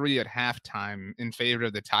 13-3 at halftime in favor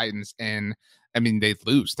of the Titans. And I mean, they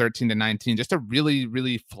lose 13-19, just a really,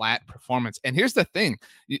 really flat performance. And here's the thing.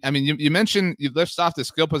 You mentioned you lift off the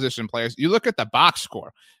skill position players. You look at the box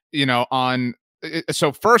score,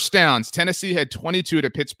 so first downs, Tennessee had 22 to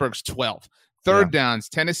Pittsburgh's 12. Third downs,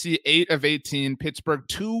 Tennessee 8 of 18, Pittsburgh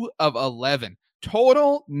 2 of 11.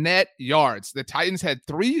 Total net yards, the Titans had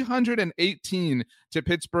 318 to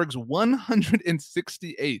Pittsburgh's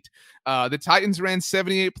 168. The Titans ran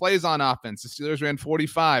 78 plays on offense. The Steelers ran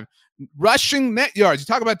 45. Rushing net yards, you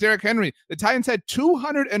talk about Derrick Henry. The Titans had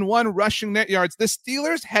 201 rushing net yards. The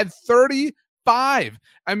Steelers had 35.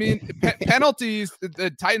 I mean, penalties,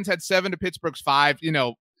 the Titans had 7 to Pittsburgh's 5.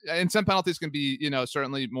 And some penalties can be,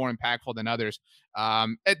 certainly more impactful than others.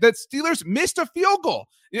 The Steelers missed a field goal.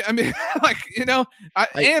 I mean,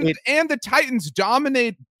 and the Titans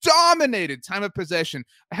dominated time of possession,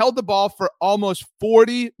 held the ball for almost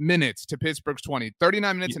 40 minutes to Pittsburgh's 20,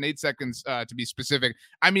 39 minutes and 8 seconds to be specific.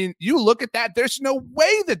 I mean, you look at that, there's no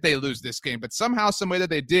way that they lose this game, but somehow, some way that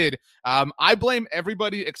they did. I blame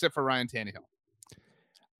everybody except for Ryan Tannehill.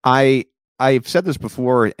 I've said this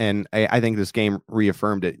before, and I think this game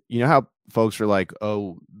reaffirmed it. You know how folks are like,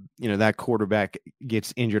 oh, that quarterback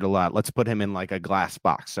gets injured a lot. Let's put him in like a glass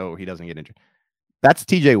box so he doesn't get injured. That's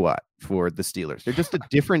TJ Watt for the Steelers. They're just a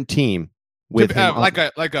different team with like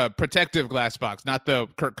a protective glass box, not the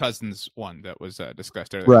Kirk Cousins one that was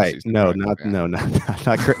discussed earlier. Right? Not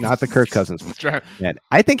the Kirk Cousins one. Man,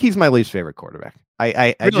 I think he's my least favorite quarterback.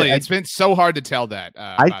 It's been so hard to tell that.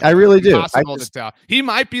 I really do. Impossible to tell. He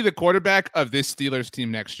might be the quarterback of this Steelers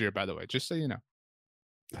team next year, by the way, just so you know.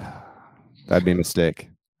 That'd be a mistake,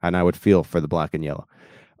 and I would feel for the black and yellow.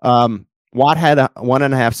 Watt had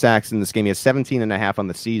 1.5 sacks in this game. He has 17.5 on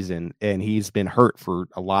the season, and he's been hurt for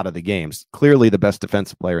a lot of the games. Clearly the best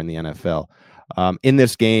defensive player in the NFL. In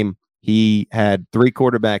this game, he had 3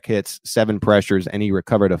 quarterback hits, 7 pressures, and he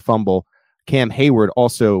recovered a fumble. Cam Hayward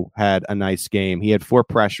also had a nice game. He had 4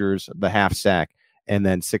 pressures, the half sack, and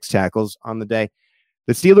then 6 tackles on the day.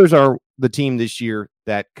 The Steelers are the team this year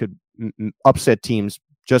that could upset teams,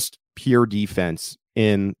 just pure defense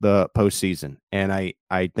in the postseason. And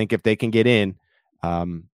I think if they can get in,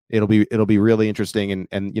 it'll be really interesting.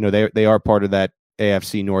 And they are part of that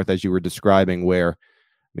AFC North, as you were describing, where,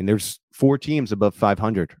 there's 4 teams above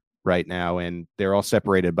 500 right now, and they're all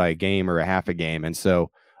separated by a game or a half a game. And so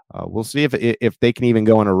we'll see if they can even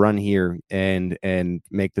go on a run here and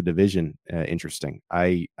make the division interesting.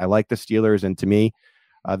 I like the Steelers, and to me,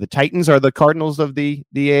 the Titans are the Cardinals of the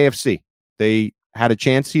AFC. They had a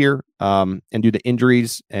chance here, and due to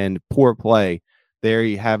injuries and poor play, there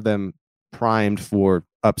you have them primed for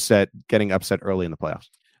getting upset early in the playoffs.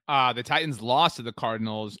 The Titans lost to the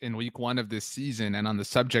Cardinals in week 1 of this season. And on the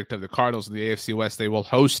subject of the Cardinals of the AFC West, they will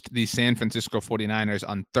host the San Francisco 49ers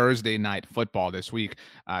on Thursday Night Football this week.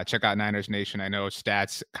 Check out Niners Nation. I know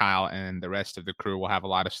Stats, Kyle, and the rest of the crew will have a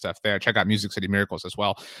lot of stuff there. Check out Music City Miracles as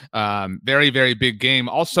well. Very, very big game.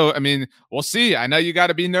 Also, we'll see. I know you got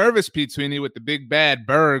to be nervous, Pete Sweeney, with the big bad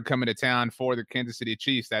bird coming to town for the Kansas City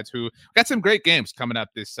Chiefs. That's who got some great games coming up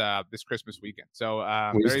this Christmas weekend. So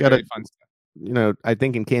very fun stuff. I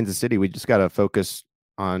think in Kansas City, we just got to focus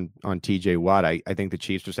on TJ Watt. I think the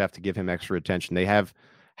Chiefs just have to give him extra attention. They have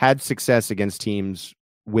had success against teams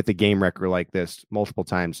with a game record like this multiple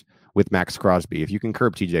times with Max Crosby. If you can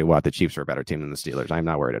curb TJ Watt, the Chiefs are a better team than the Steelers. I'm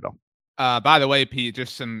not worried at all. By the way, Pete,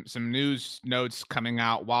 just some news notes coming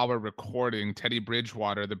out while we're recording. Teddy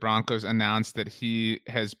Bridgewater, the Broncos announced that he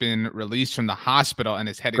has been released from the hospital and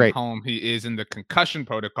is heading home. He is in the concussion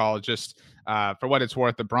protocol. Just for what it's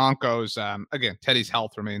worth, the Broncos, again, Teddy's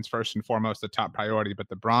health remains first and foremost the top priority, but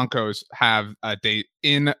the Broncos have a date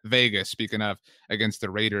in Vegas, speaking of, against the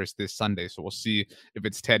Raiders this Sunday. So we'll see if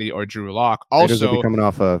it's Teddy or Drew Lock. Also, will be coming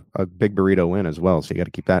off a big burrito win as well, so you got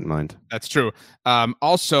to keep that in mind. That's true.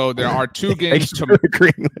 Also, there are 2 games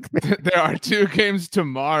there are 2 games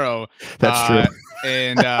tomorrow. That's true.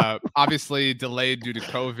 And obviously delayed due to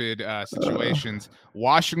COVID situations.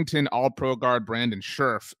 Washington All-Pro guard Brandon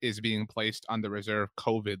Scherf is being placed on the reserve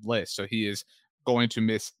COVID list, so he is going to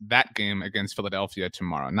miss that game against Philadelphia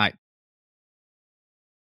tomorrow night.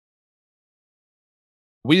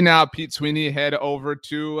 We now, Pete Sweeney, head over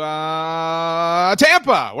to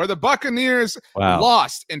Tampa, where the Buccaneers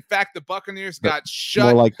lost. In fact, the Buccaneers got shut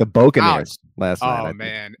more like the Buccaneers last night. Oh,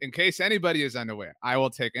 man. In case anybody is unaware, I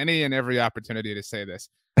will take any and every opportunity to say this.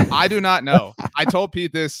 I do not know. I told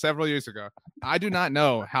Pete this several years ago. I do not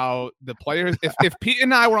know how the players, if Pete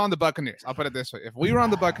and I were on the Buccaneers, I'll put it this way. If we were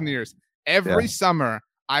on the Buccaneers every summer,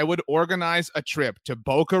 I would organize a trip to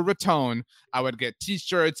Boca Raton. I would get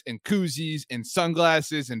T-shirts and koozies and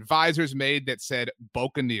sunglasses and visors made that said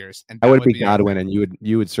Buccaneers. And I would be Godwin, and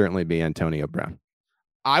you would certainly be Antonio Brown.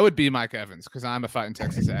 I would be Mike Evans because I'm a fighting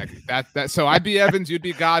Texas Ag. So I'd be Evans, you'd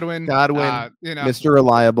be Godwin. Mr.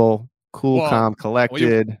 Reliable, cool, calm,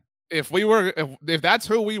 collected. If that's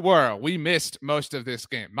who we were, we missed most of this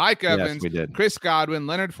game. Mike Evans, we did. Chris Godwin,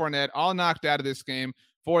 Leonard Fournette, all knocked out of this game.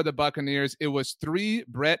 For the Buccaneers, it was 3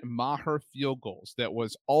 Brett Maher field goals. That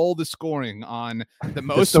was all the scoring on the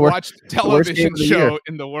most watched television show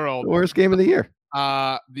in the world. The worst game of the year.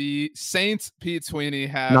 The Saints, Pete Sweeney,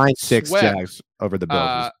 have 9-6 Jags over the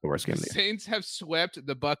Bills. The worst game of the year. Saints have swept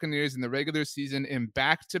the Buccaneers in the regular season in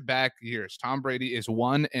back-to-back years. Tom Brady is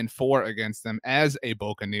 1-4 against them as a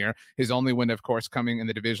Buccaneer. His only win, of course, coming in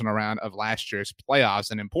the divisional round of last year's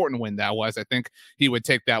playoffs. An important win that was. I think he would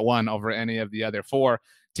take that one over any of the other 4.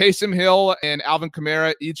 Taysom Hill and Alvin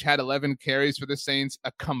Kamara each had 11 carries for the Saints,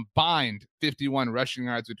 a combined 51 rushing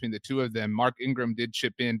yards between the two of them. Mark Ingram did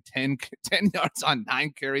chip in 10 yards on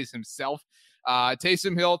 9 carries himself.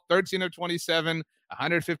 Taysom Hill, 13 of 27,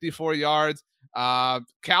 154 yards.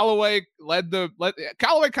 Callaway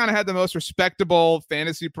Callaway kind of had the most respectable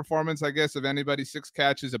fantasy performance, I guess, of anybody. 6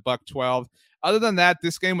 catches, $112. Other than that,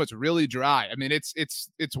 this game was really dry. I mean, it's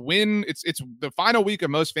the final week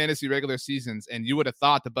of most fantasy regular seasons, and you would have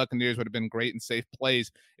thought the Buccaneers would have been great in safe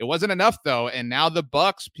plays. It wasn't enough though, and now the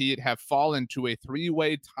Bucs, Pete, have fallen to a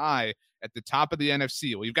 3-way tie at the top of the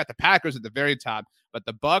NFC. Well, you've got the Packers at the very top, but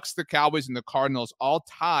the Bucs, the Cowboys, and the Cardinals all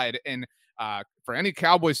tied. And for any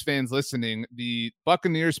Cowboys fans listening, the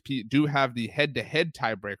Buccaneers, Pete, do have the head-to-head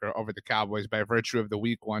tiebreaker over the Cowboys by virtue of the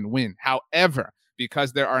Week 1 win. However,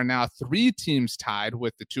 because there are now 3 teams tied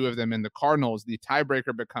with the 2 of them in the Cardinals, the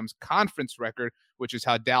tiebreaker becomes conference record, which is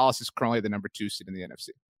how Dallas is currently the number 2 seed in the NFC.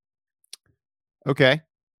 Okay,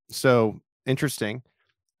 so interesting.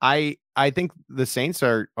 I think the Saints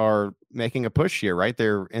are making a push here, right?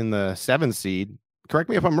 They're in the 7th seed. Correct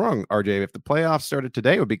me if I'm wrong, RJ. If the playoffs started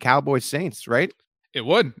today, it would be Cowboys Saints, right? It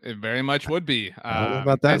would. It very much would be. I don't know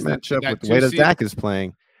about that matchup with the way that Dak is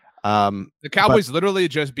playing. The Cowboys literally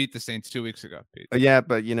just beat the Saints 2 weeks ago, Pete. Yeah,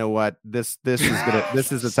 but you know what? This is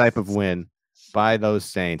the type of win by those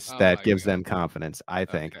Saints that gives them confidence, I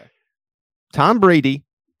think. Okay. Tom Brady,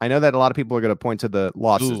 I know that a lot of people are going to point to the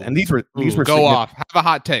losses, and these were go off. Have a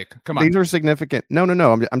hot take. Come on. These were significant. No.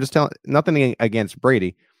 I'm just telling nothing against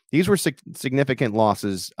Brady. These were significant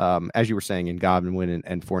losses, as you were saying, in Godwin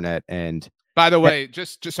and Fournette. And by the way,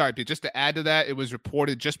 just sorry, Pete, just to add to that, it was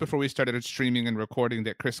reported just before we started streaming and recording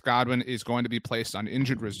that Chris Godwin is going to be placed on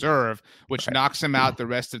injured reserve, which knocks him out the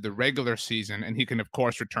rest of the regular season, and he can, of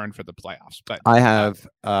course, return for the playoffs. But I have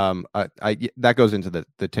that goes into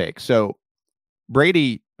the take. So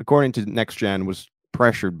Brady, according to Next Gen, was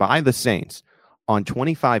pressured by the Saints on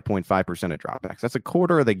 25.5% of dropbacks. That's a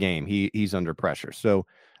quarter of the game. He's under pressure. So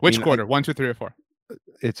which quarter? 1, 2, 3, or 4?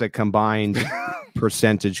 It's a combined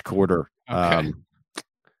percentage quarter. Okay.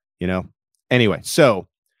 Anyway, so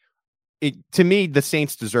to me, the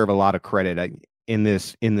Saints deserve a lot of credit in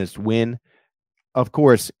this win. Of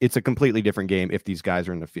course, it's a completely different game if these guys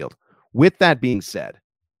are in the field. With that being said,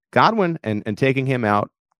 Godwin and taking him out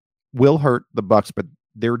will hurt the Bucs, but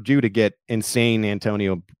they're due to get insane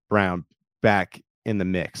Antonio Brown back in the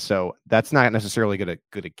mix. So that's not necessarily going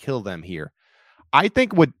to kill them here. I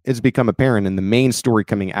think what has become apparent in the main story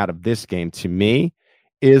coming out of this game to me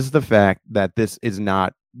is the fact that this is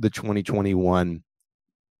not the 2021,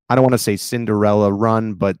 I don't want to say Cinderella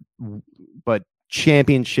run, but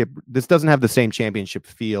championship. This doesn't have the same championship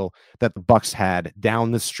feel that the Bucs had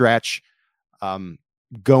down the stretch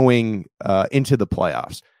going into the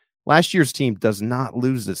playoffs. Last year's team does not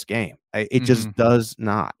lose this game. It just does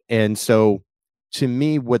not. And so to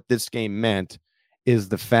me, what this game meant is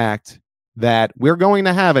the fact that we're going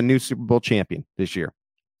to have a new Super Bowl champion this year.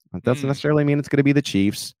 That doesn't necessarily mean it's going to be the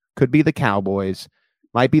Chiefs. Could be the Cowboys.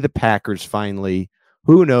 Might be the Packers finally.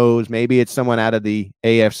 Who knows? Maybe it's someone out of the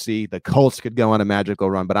AFC. The Colts could go on a magical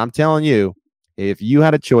run. But I'm telling you, if you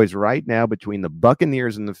had a choice right now between the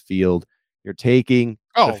Buccaneers and the field, you're taking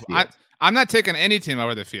the field. I'm not taking any team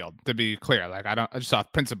over the field, to be clear. Like I just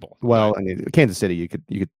off principle. Well, I mean, Kansas City, you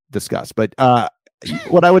could discuss, but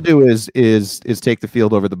what I would do is take the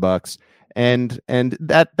field over the Bucs. And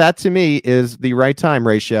that to me is the right time,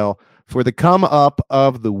 Rachel, for the come up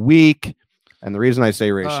of the week. And the reason I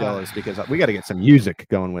say Rachel is because we got to get some music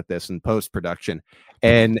going with this in post production,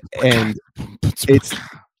 and it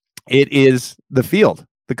is the field.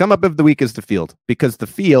 The come up of the week is the field, because the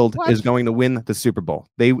field is going to win the Super Bowl.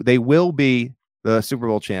 They will be the Super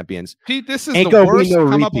Bowl champions. Pete, this is the worst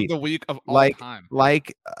come up of the week of all time.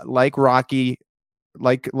 Like Rocky.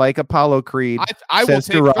 Like Apollo Creed. I will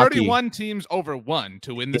take Rocky, 31 teams over 1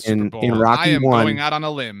 to win the Super Bowl. In Rocky I am 1, going out on a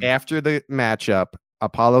limb. After the matchup,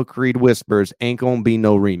 Apollo Creed whispers, "Ain't gonna be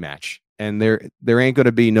no rematch," and there ain't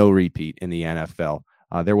gonna be no repeat in the NFL.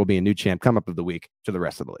 There will be a new champ come up of the week to the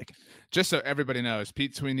rest of the league. Just so everybody knows,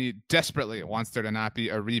 Pete Sweeney desperately wants there to not be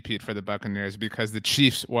a repeat for the Buccaneers because the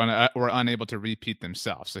Chiefs were unable to repeat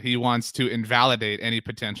themselves. So he wants to invalidate any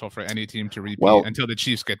potential for any team to repeat until the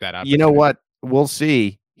Chiefs get that opportunity. You know what? We'll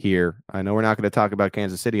see here. I know we're not going to talk about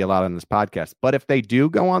Kansas City a lot on this podcast, but if they do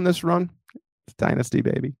go on this run, it's dynasty,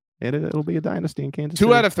 baby. It'll be a dynasty in Kansas City.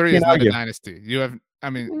 2 out of 3 is not a dynasty. It's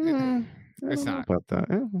not. But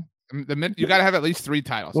you got to have at least 3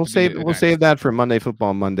 titles. We'll save that for Monday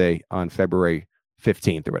Football Monday on February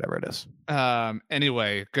 15th or whatever it is.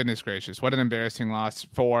 Anyway, goodness gracious, what an embarrassing loss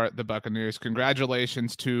for the Buccaneers.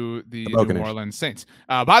 Congratulations to the New Orleans Saints.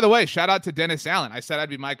 By the way, shout out to Dennis Allen. I said I'd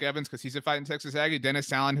be Mike Evans because he's a fighting Texas Aggie.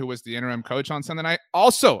 Dennis Allen, who was the interim coach on Sunday night,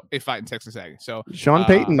 also a fighting Texas Aggie. So Sean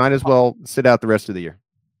Payton might as well sit out the rest of the year.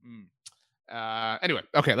 Anyway,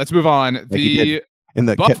 okay, let's move on. In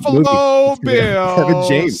the Buffalo Bills. Kevin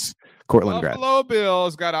James. Buffalo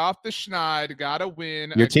Bills got off the schneid, got a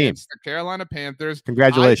win against the Carolina Panthers.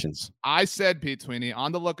 Congratulations. I said, Pete Sweeney,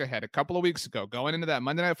 on the look ahead a couple of weeks ago, going into that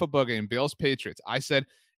Monday Night Football game, Bills-Patriots, I said,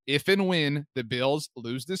 if and when the Bills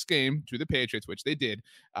lose this game to the Patriots, which they did,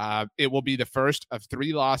 it will be the first of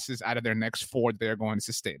 3 losses out of their next 4 they're going to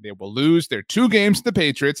sustain. They will lose their 2 games to the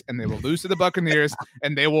Patriots, and they will lose to the Buccaneers,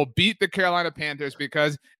 and they will beat the Carolina Panthers,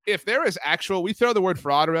 because if there is we throw the word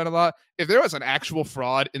fraud around a lot. If there was an actual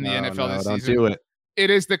fraud in the NFL this season, do it.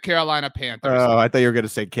 It is the Carolina Panthers. Oh, I thought you were going to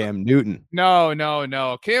say Cam Newton. No.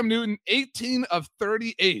 Cam Newton, 18 of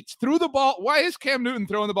 38. Threw the ball. Why is Cam Newton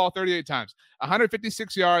throwing the ball 38 times?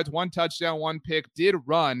 156 yards, 1 touchdown, 1 pick. Did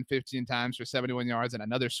run 15 times for 71 yards and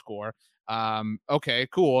another score. Okay,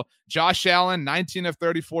 cool. Josh Allen, 19 of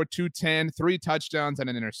 34, 210, 3 touchdowns and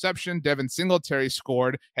an interception. Devin Singletary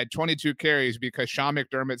scored, had 22 carries because Sean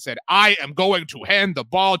McDermott said, I am going to hand the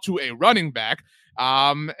ball to a running back.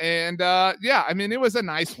 It was a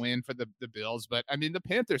nice win for the Bills, but the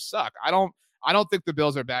Panthers suck. I don't think the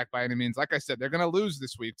Bills are back by any means. Like I said, they're going to lose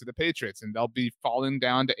this week to the Patriots, and they'll be falling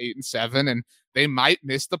down to 8-7, and they might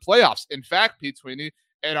miss the playoffs. In fact, Pete Sweeney,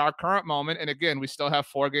 at our current moment, and again, we still have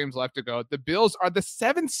 4 games left to go, the Bills are the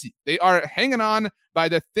 7th seed. They are hanging on by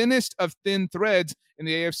the thinnest of thin threads in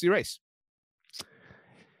the AFC race.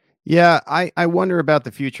 Yeah, I wonder about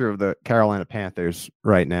the future of the Carolina Panthers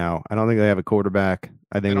right now. I don't think they have a quarterback.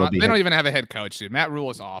 I think they don't even have a head coach, dude. Matt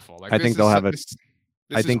Rule is awful. I think they'll have a. This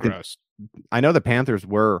is gross. I know the Panthers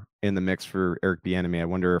were in the mix for Eric Bieniemy. I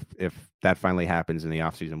wonder if that finally happens in the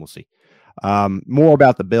offseason. We'll see. More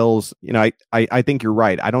about the Bills. I think you're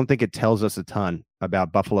right. I don't think it tells us a ton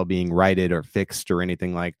about Buffalo being righted or fixed or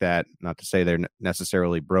anything like that. Not to say they're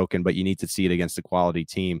necessarily broken, but you need to see it against a quality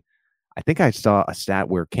team. I think I saw a stat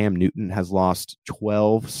where Cam Newton has lost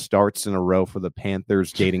 12 starts in a row for the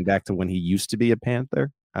Panthers, dating back to when he used to be a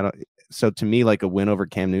Panther. So to me, like a win over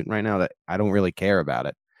Cam Newton right now, that I don't really care about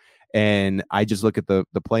it. And I just look at the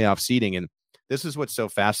playoff seeding, and this is what's so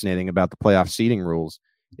fascinating about the playoff seeding rules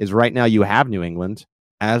is right now you have New England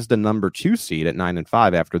as the number 2 seed at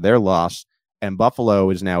 9-5 after their loss, and Buffalo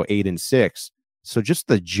is now 8-6. So just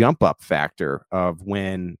the jump up factor of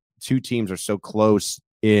when 2 teams are so close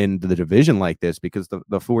in the division like this, because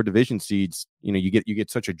the 4 division seeds, you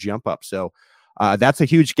get such a jump up. So that's a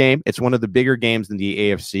huge game. It's one of the bigger games in the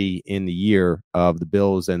AFC in the year of the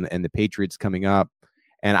Bills and the Patriots coming up.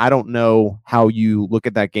 And I don't know how you look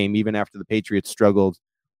at that game, even after the Patriots struggled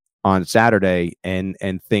on Saturday, and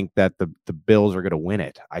think that the Bills are going to win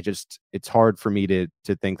it. It's hard for me to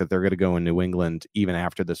think that they're going to go in New England even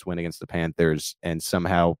after this win against the Panthers and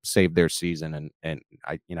somehow save their season. And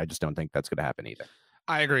I just don't think that's going to happen either.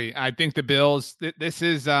 I agree. I think the Bills, this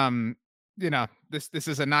is, this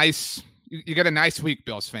is a nice, you get a nice week,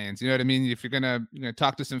 Bills fans. You know what I mean? If you're going to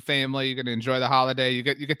talk to some family, you're going to enjoy the holiday. You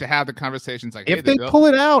get to have the conversations like, if they pull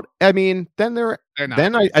it out, then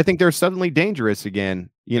I think they're suddenly dangerous again,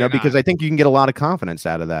 because I think you can get a lot of confidence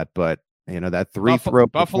out of that. But, that 3-throw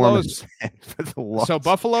performance. So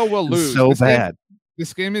Buffalo will lose. So bad.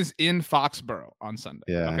 This game is in Foxborough on Sunday.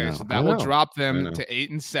 Yeah. Okay. So that will drop them to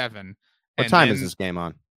 8-7. What time is this game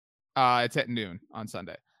on? It's at noon on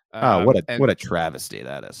Sunday. What a travesty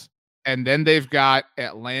that is. And then they've got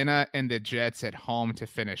Atlanta and the Jets at home to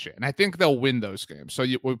finish it. And I think they'll win those games. So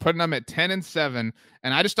we're putting them at 10-7.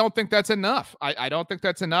 And I just don't think that's enough. I don't think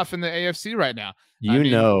that's enough in the AFC right now.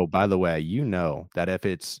 By the way, that if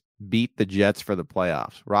it's beat the Jets for the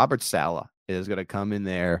playoffs, Robert Saleh is going to come in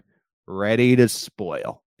there ready to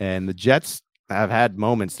spoil. And the Jets have had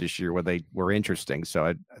moments this year where they were interesting.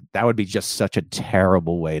 So that would be just such a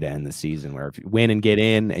terrible way to end the season, where if you win and get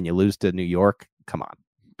in and you lose to New York, come on.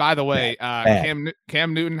 By the way,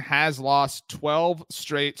 Cam Newton has lost 12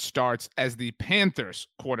 straight starts as the Panthers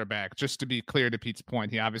quarterback. Just to be clear to Pete's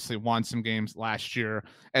point, he obviously won some games last year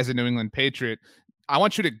as a New England Patriot. I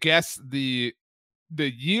want you to guess the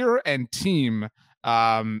year and team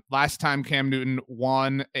last time Cam Newton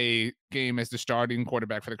won a game as the starting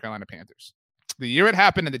quarterback for the Carolina Panthers. The year it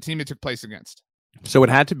happened and the team it took place against. So it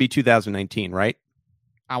had to be 2019, right?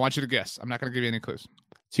 I want you to guess. I'm not going to give you any clues.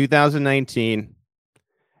 2019.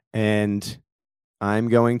 And I'm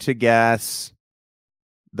going to guess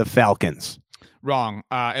the Falcons. Wrong.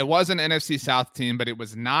 It was an NFC South team, but it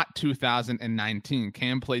was not 2019.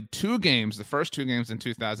 Cam played 2 games, the first 2 games in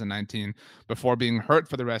 2019, before being hurt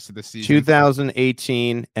for the rest of the season.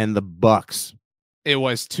 2018 and the Bucs. It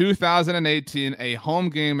was 2018, a home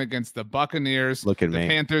game against the Buccaneers. Look at the me.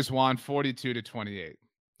 Panthers won 42-28.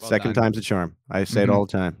 Well second done. Time's a charm. I say it all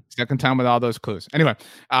the time. Second time with all those clues. Anyway,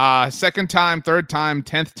 second time, third time,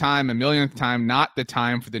 10th time, a millionth time, not the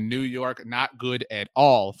time for the New York not good at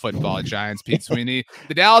all football Giants, Pete Sweeney.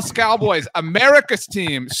 The Dallas Cowboys, America's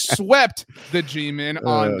team, swept the G-Men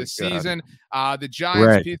on the season. The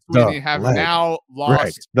Giants, Pete Sweeney, have now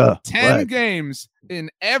lost 10 games in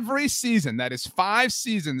every season. That is 5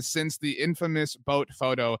 seasons since the infamous boat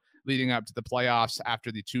photo leading up to the playoffs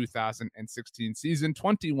after the 2016 season.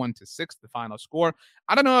 21-6, the final score.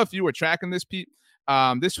 I don't know if you were tracking this, Pete.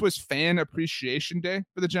 This was Fan Appreciation Day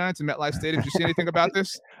for the Giants in MetLife Stadium. Did you see anything about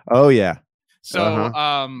this? Oh, yeah. So,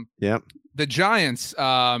 yep. The Giants,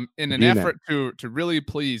 in an effort to really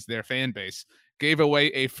please their fan base, gave away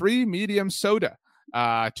a free medium soda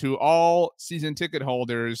to all season ticket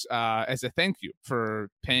holders as a thank you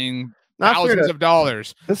for paying thousands of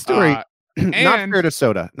dollars. This story, not fair to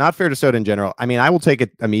soda. Not fair to soda in general. I mean, I will take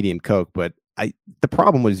a medium Coke, but the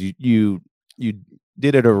problem was you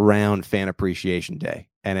did it around Fan Appreciation Day,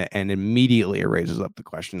 and immediately it raises up the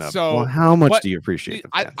question of, well, how much do you appreciate the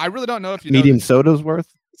fans? I really don't know if you medium know soda's worth.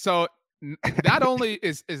 So not only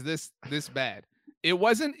is this bad, it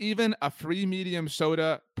wasn't even a free medium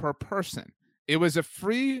soda per person. It was a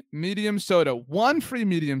free medium soda, one free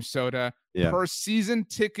medium soda per season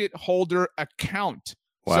ticket holder account.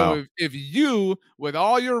 Wow. So if you, with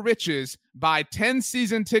all your riches, buy 10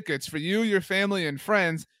 season tickets for you, your family, and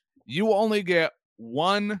friends, you only get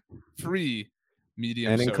one free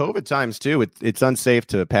medium soda. And in COVID times, too, it's unsafe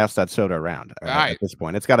to pass that soda around at this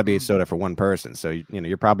point. It's got to be a soda for one person. So,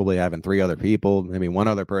 you're probably having 3 other people, maybe one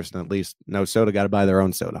other person at least. No soda, got to buy their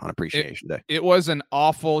own soda on Appreciation Day. It was an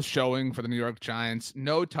awful showing for the New York Giants.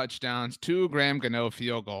 No touchdowns, 2 Graham Gano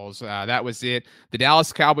field goals. That was it. The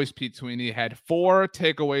Dallas Cowboys, Pete Sweeney, had 4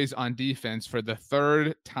 takeaways on defense for the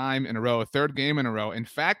third game in a row. In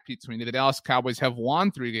fact, Pete Sweeney, the Dallas Cowboys have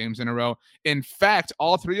won 3 games in a row. In fact,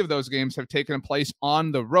 all 3 of those games have taken place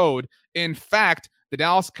on the road. In fact, the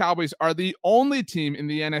Dallas Cowboys are the only team in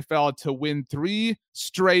the NFL to win 3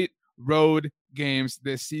 straight road games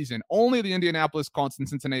this season. Only the Indianapolis Colts and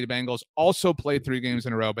Cincinnati Bengals also played 3 games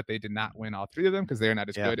in a row, but they did not win all 3 of them because they're not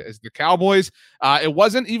as good as the Cowboys. It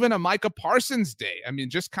wasn't even a Micah Parsons day. I mean,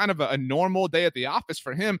 just kind of a normal day at the office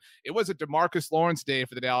for him. It was a DeMarcus Lawrence day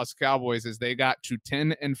for the Dallas Cowboys as they got to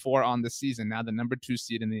 10-4 on the season, now the number 2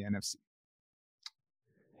 seed in the NFC.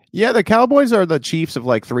 Yeah, the Cowboys are the Chiefs of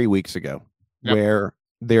like 3 weeks ago, where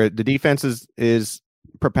the defense is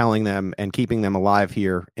propelling them and keeping them alive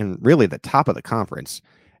here in really the top of the conference.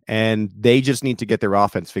 And they just need to get their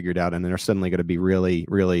offense figured out, and they're suddenly going to be really,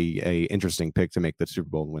 really a interesting pick to make the Super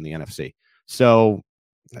Bowl and win the NFC. So,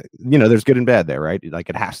 there's good and bad there, right? Like,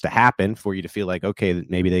 it has to happen for you to feel like, okay,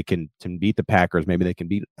 maybe they can beat the Packers, maybe they can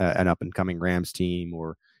beat an up-and-coming Rams team,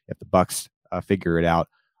 or if the Bucs figure it out.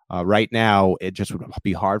 Right now, it just would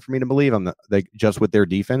be hard for me to believe just with their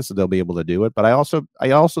defense that they'll be able to do it. But I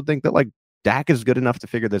also think that, like, Dak is good enough to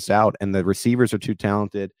figure this out, and the receivers are too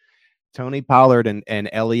talented. Tony Pollard and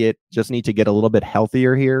Elliott just need to get a little bit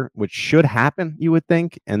healthier here, which should happen, you would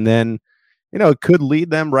think. And then, it could lead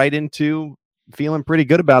them right into feeling pretty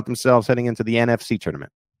good about themselves heading into the NFC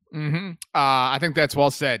tournament. I think that's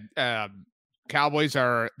well said. Cowboys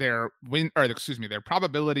their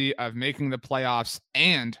probability of making the playoffs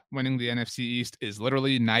and winning the NFC East is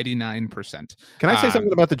literally 99%. Can I say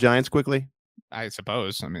something about the Giants quickly? I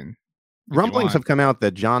suppose. I mean, rumblings have come out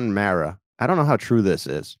that John Mara, I don't know how true this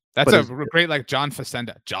is. That's a great, like, John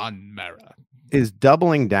Facenda. John Mara is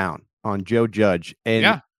doubling down on Joe Judge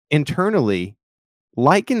and internally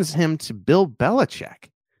likens him to Bill Belichick.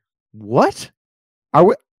 What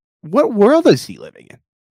world is he living in?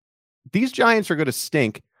 These Giants are going to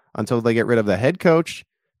stink until they get rid of the head coach,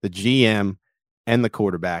 the GM, and the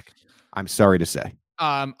quarterback. I'm sorry to say.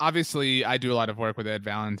 Obviously, I do a lot of work with Ed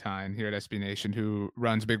Valentine here at SB Nation, who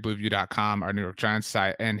runs BigBlueView.com, our New York Giants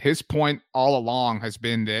site. And his point all along has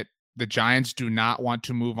been that the Giants do not want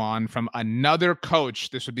to move on from another coach.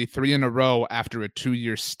 This would be 3 in a row after a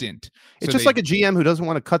 2-year stint. It's just like a GM who doesn't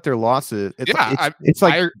want to cut their losses. It's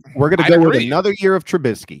like we're going to go with another year of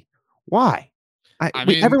Trubisky. Why? I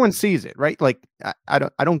mean, everyone sees it, right? Like I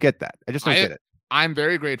don't get that. I just don't get it. I'm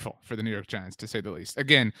very grateful for the New York Giants, to say the least.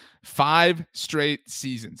 Again, 5 straight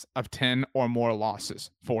seasons of 10 or more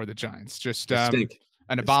losses for the Giants. Just an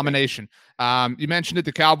abomination. You mentioned it,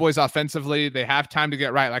 the Cowboys offensively, they have time to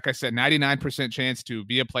get right. Like I said, 99% chance to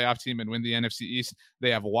be a playoff team and win the NFC East.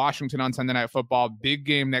 They have Washington on Sunday Night Football, big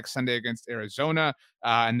game next Sunday against Arizona,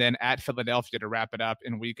 and then at Philadelphia to wrap it up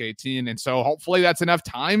in Week 18. And so hopefully that's enough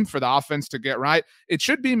time for the offense to get right. It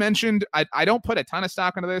should be mentioned, I don't put a ton of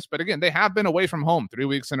stock into this, but again, they have been away from home 3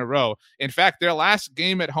 weeks in a row. In fact, their last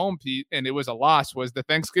game at home, Pete, and it was a loss, was the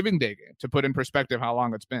Thanksgiving Day game, to put in perspective how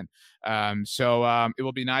long it's been. It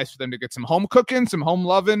will be nice for them to get some home cooking, some home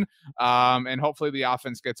loving, and hopefully the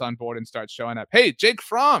offense gets on board and starts showing up. Hey, Jake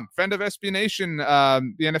Fromm, friend of SB Nation,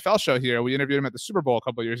 the NFL show here. We interviewed him at the Super Bowl a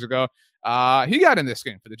couple of years ago. He got in this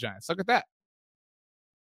game for the Giants. Look at that.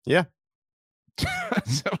 Yeah.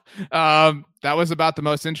 That was about the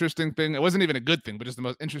most interesting thing. It wasn't even a good thing, but just the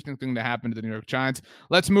most interesting thing that happened to the New York Giants.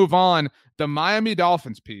 Let's move on. The Miami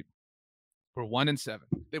Dolphins, Pete, were 1-7.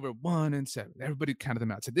 They were 1-7. Everybody counted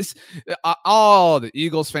them out. So this, all the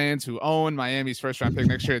Eagles fans who own Miami's first-round pick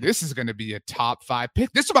next year, this is going to be a top 5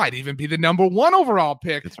 pick. This might even be the number 1 overall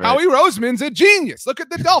pick. Right. Howie Roseman's a genius. Look at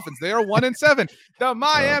the Dolphins. They are 1-7. The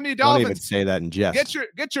Miami Dolphins. Don't even say that in jest.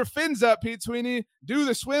 Get your fins up, Pete Sweeney. Do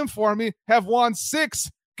the swim for me. Have won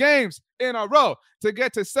 6 games in a row to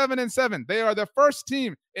get to 7-7. They are the first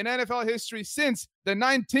team in NFL history since the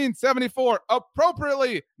 1974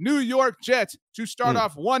 appropriately New York Jets to start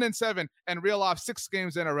off 1-7 and reel off 6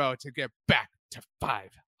 games in a row to get back to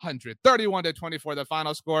 500. 31-24 the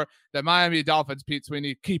final score. The Miami Dolphins, Pete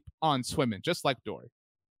Sweeney, keep on swimming just like Dory.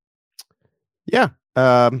 Yeah,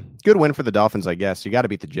 good win for the Dolphins, I guess. You got to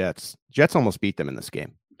beat the Jets. Jets almost beat them in this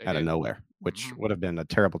game out of nowhere, which would have been a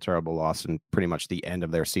terrible, terrible loss and pretty much the end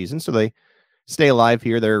of their season. So they stay alive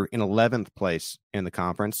here. They're in 11th place in the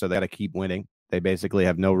conference, so they got to keep winning. They basically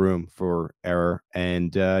have no room for error.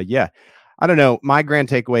 And I don't know. My grand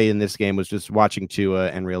takeaway in this game was just watching Tua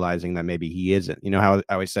and realizing that maybe he isn't. You know how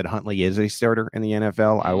I always said Huntley is a starter in the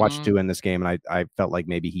NFL? I watched Tua in this game, and I felt like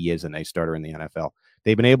maybe he isn't a starter in the NFL.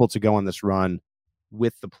 They've been able to go on this run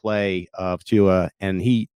with the play of Tua, and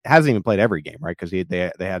he hasn't even played every game, right? Because they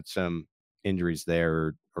had some injuries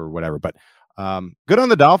there or whatever. But good on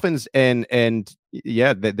the Dolphins, and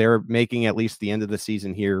yeah, they're making at least the end of the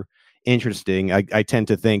season here interesting. I tend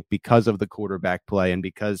to think because of the quarterback play and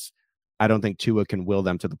because I don't think Tua can will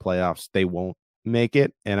them to the playoffs, they won't make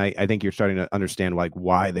it. And I think you're starting to understand like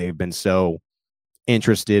why they've been so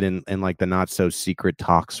interested in like the not so secret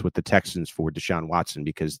talks with the Texans for Deshaun Watson,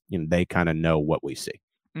 because they kind of know what we see.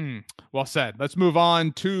 Well said. Let's move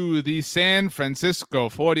on to the San Francisco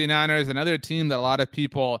 49ers, another team that a lot of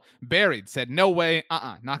people buried, said no way,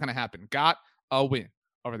 not going to happen. Got a win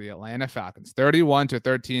over the Atlanta Falcons,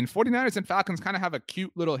 31-13. 49ers and Falcons kind of have a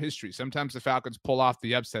cute little history. Sometimes the Falcons pull off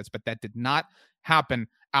the upsets, but that did not happen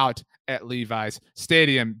out at Levi's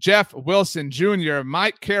Stadium. Jeff Wilson Jr.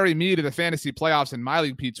 might carry me to the fantasy playoffs in my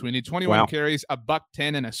league, Pete Sweeney. 21 carries, $110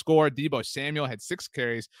 and a score. Deebo Samuel had 6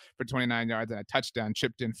 carries for 29 yards and a touchdown,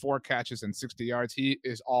 chipped in 4 catches and 60 yards. He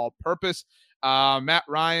is all purpose. Matt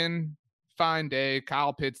Ryan, fine day.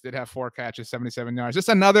 Kyle Pitts did have 4 catches, 77 yards. Just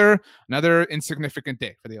another insignificant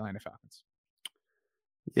day for the Atlanta Falcons.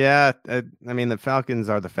 Yeah, I mean, the Falcons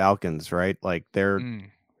are the Falcons, right? Like they're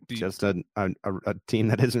just a team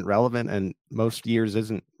that isn't relevant, and most years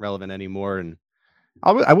isn't relevant anymore. And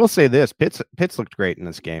I will say this: Pitts looked great in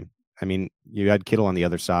this game. I mean, you had Kittle on the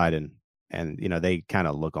other side, and they kind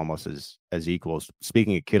of look almost as equals.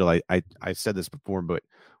 Speaking of Kittle, I said this before, but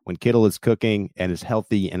when Kittle is cooking and is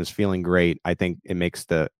healthy and is feeling great, I think it makes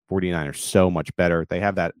the 49ers so much better. They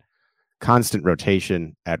have that constant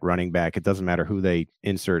rotation at running back. It doesn't matter who they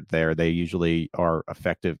insert there. They usually are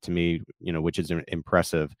effective to me, which is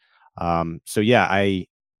impressive. So yeah, I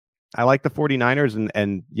like the 49ers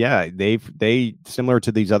and yeah, they similar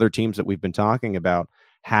to these other teams that we've been talking about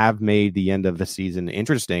have made the end of the season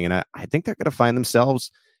interesting. And I think they're going to find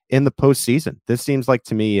themselves in the postseason. This seems like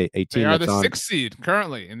to me a team they are that's the on 6th seed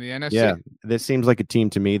currently in the NFC. Yeah, this seems like a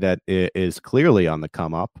team to me that is clearly on the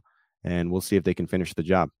come up, and we'll see if they can finish the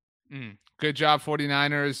job. Good job,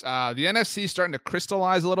 49ers. The NFC is starting to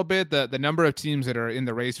crystallize a little bit. The number of teams that are in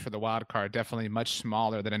the race for the wild card definitely much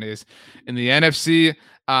smaller than it is in the NFC.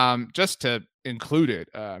 Just to include it,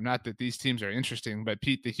 not that these teams are interesting, but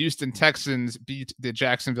Pete, the Houston Texans beat the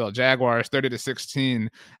Jacksonville Jaguars 30-16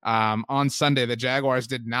 on Sunday. The Jaguars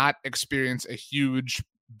did not experience a huge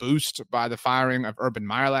boost by the firing of Urban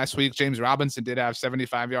Meyer last week. James Robinson did have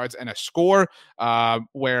 75 yards and a score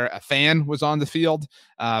where a fan was on the field,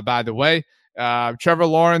 by the way. Trevor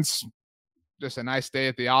Lawrence, just a nice day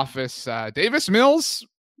at the office. Davis Mills,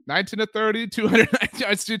 19-30, 209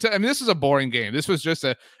 yards, 2 times. I mean, this was a boring game. This was just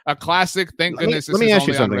a classic. Thank goodness this is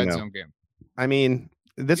only on red zone game. I mean,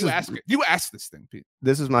 you ask this thing, Pete.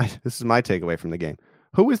 This is my takeaway from the game.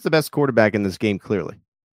 Who is the best quarterback in this game? Clearly,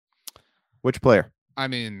 which player? I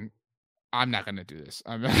mean, I'm not going to do this.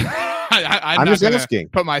 I'm not just going to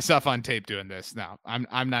put myself on tape doing this. No,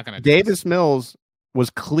 I'm not going to. Davis Mills was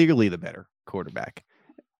clearly the better quarterback.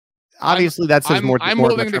 Obviously, that says more. I'm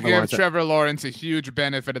willing to give Trevor Lawrence a huge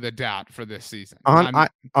benefit of the doubt for this season.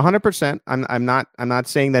 100%. I'm not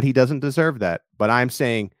saying that he doesn't deserve that, but I'm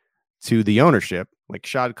saying to the ownership, like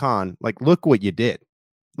Shad Khan, like, look what you did.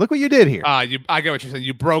 Look what you did here. I get what you're saying.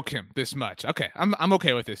 You broke him this much. Okay, I'm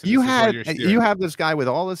okay with this. You have this guy with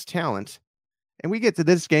all this talent, and we get to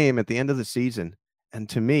this game at the end of the season, and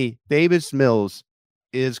to me, Davis Mills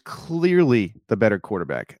is clearly the better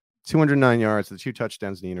quarterback. 209 yards, the 2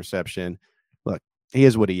 touchdowns, the interception. Look, he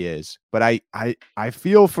is what he is. But I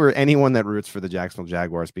feel for anyone that roots for the Jacksonville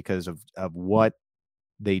Jaguars because of what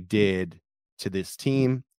they did to this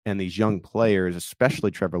team and these young players,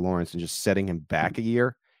 especially Trevor Lawrence, and just setting him back a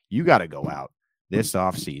year. You got to go out this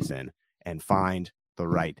offseason and find the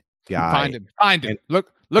right guy. Find him.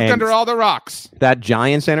 Look under all the rocks. That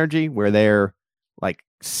Giants energy where they're like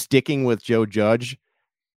sticking with Joe Judge,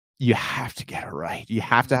 you have to get it right. You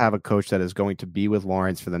have to have a coach that is going to be with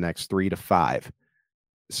Lawrence for the next 3 to 5.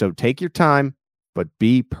 So take your time, but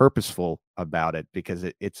be purposeful about it because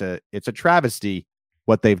it's a travesty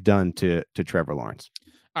what they've done to Trevor Lawrence.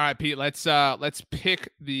 All right, Pete, let's pick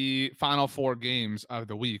the final 4 games of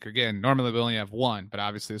the week. Again, normally we only have 1, but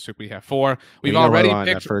obviously this week we have 4. We've already picked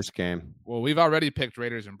that first game. Well, we've already picked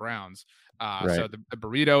Raiders and Browns. Right. So the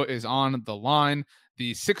burrito is on the line.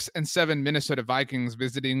 The 6-7 Minnesota Vikings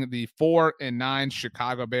visiting the 4-9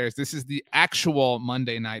 Chicago Bears. This is the actual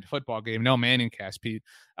Monday night football game. No Manning cast, Pete.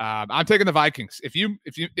 I'm taking the Vikings. If you,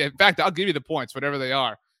 in fact, I'll give you the points, whatever they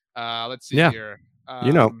are. Let's see here.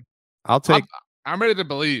 I'll take. I'm ready to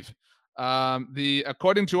believe.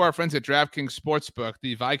 According to our friends at DraftKings Sportsbook,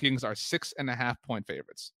 the Vikings are 6.5-point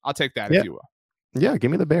favorites. I'll take that if you will. Yeah,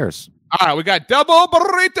 give me the Bears. All right, we got double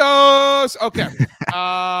burritos. Okay.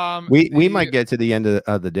 We might get to the end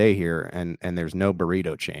of the day here, and there's no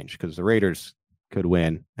burrito change because the Raiders could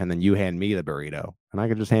win, and then you hand me the burrito, and I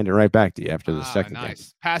could just hand it right back to you after the second game.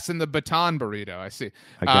 Passing the baton burrito. I see.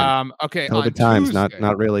 Again, okay. The time's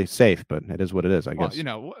not really safe, but it is what it is, I guess.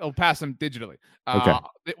 We'll pass them digitally. Okay.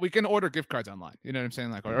 We can order gift cards online. You know what I'm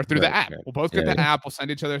saying? Like, or through the app. Right. We'll both get the app. We'll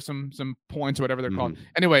send each other some points or whatever they're called.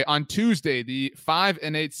 Anyway, on Tuesday, the 5-8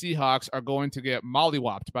 Seahawks are going to get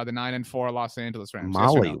mollywopped by the 9-4 Los Angeles Rams.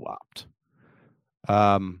 Mollywopped.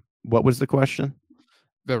 What was the question?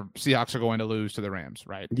 The Seahawks are going to lose to the Rams,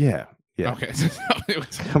 right? Yeah. Okay.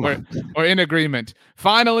 We're in agreement.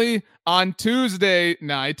 Finally, on Tuesday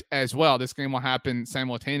night as well, this game will happen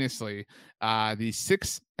simultaneously. The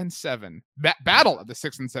 6-7 battle of the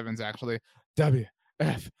 6-7s, actually. WF.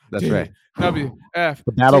 That's right. WF.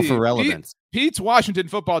 The battle for relevance. Pete's Washington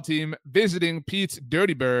football team visiting Pete's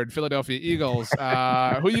Dirty Bird, Philadelphia Eagles. Who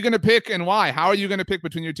are you going to pick and why? How are you going to pick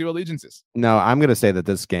between your two allegiances? No, I'm going to say that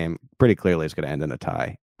this game pretty clearly is going to end in a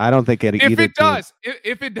tie. I don't think if it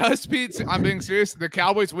does, Pete, I'm being serious. The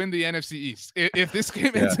Cowboys win the NFC East. If this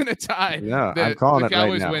game ends in a tie, I'm calling it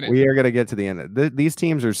right now. We are going to get to the end. These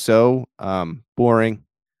teams are so boring.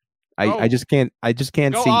 I just can't Go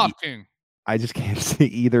see. Off, King. I just can't see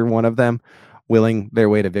either one of them willing their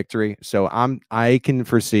way to victory. So I can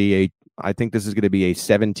foresee I think this is going to be a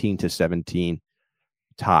 17-17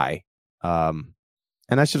 tie. And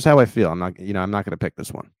that's just how I feel. I'm not going to pick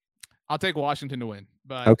this one. I'll take Washington to win,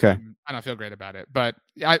 but okay. I don't feel great about it. But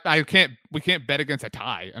we can't bet against a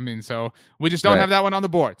tie. I mean, so we just don't have that one on the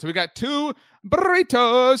board. So we got 2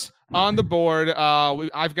 burritos on the board.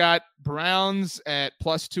 I've got Browns at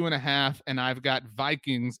 +2.5, and I've got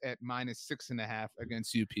Vikings at -6.5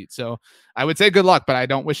 against you, Pete. So I would say good luck, but I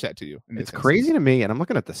don't wish that to you. It's crazy to me, and I'm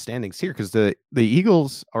looking at the standings here because the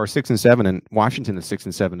Eagles are 6-7, and Washington is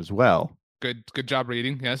 6-7 as well. Good job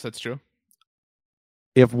reading. Yes, that's true.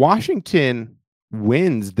 If Washington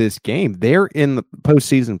wins this game, they're in the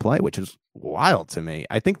postseason play, which is wild to me.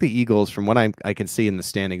 I think the Eagles, from what I can see in the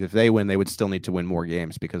standings, if they win, they would still need to win more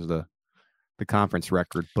games because of the conference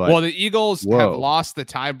record. But the Eagles have lost the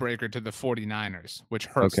tiebreaker to the 49ers, which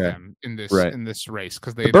hurts them in this race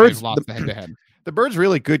because they've lost the head-to-head. The Birds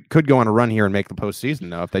really could go on a run here and make the postseason,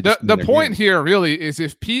 though. If they the point here really is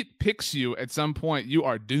if Pete picks you at some point, you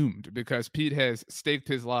are doomed because Pete has staked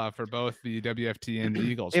his love for both the WFT and the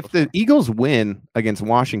Eagles. If the Eagles win against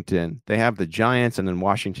Washington, they have the Giants and then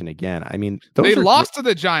Washington again. I mean, they lost to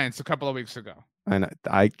the Giants a couple of weeks ago. I know.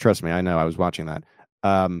 Trust me. I know. I was watching that.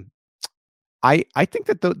 I think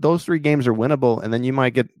that those 3 games are winnable, and then you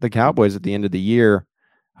might get the Cowboys at the end of the year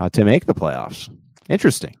to make the playoffs.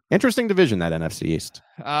 Interesting division, that NFC East.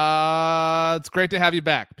 It's great to have you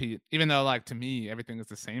back, Pete. Even though, like, to me, everything is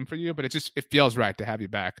the same for you, but it feels right to have you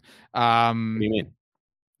back. What do you mean?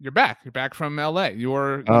 You're back. You're back from LA. You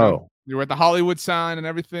were at the Hollywood sign and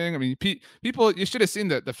everything. I mean, Pete, people, you should have seen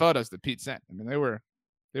the photos that Pete sent. I mean, they were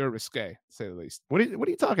risque, to say the least. What are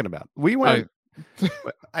you talking about? We went.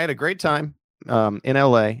 I had a great time in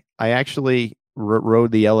LA. I actually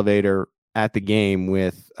rode the elevator at the game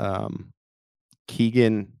with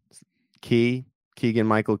Keegan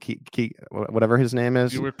Michael Key, whatever his name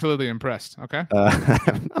is. You were clearly impressed. Okay.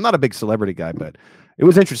 I'm not a big celebrity guy, but it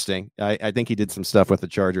was interesting. I think he did some stuff with the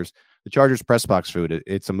Chargers. The Chargers press box food.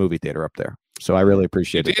 It's a movie theater up there, so I really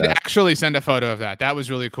appreciate it. You did actually send a photo of that. That was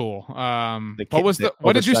really cool.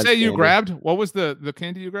 What did you say you grabbed? What was the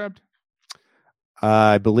candy you grabbed?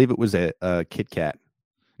 I believe it was a Kit Kat.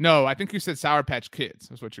 No, I think you said Sour Patch Kids.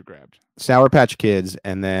 That's what you grabbed. Sour Patch Kids,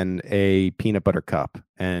 and then a peanut butter cup,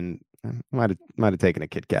 and might have taken a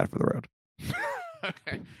Kit Kat for the road.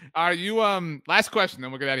 Okay. Are you last question, then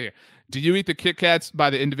we'll get out of here. Do you eat the Kit Kats by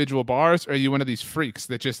the individual bars, or are you one of these freaks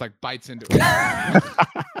that just like bites into it?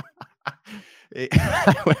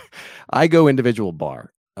 I go individual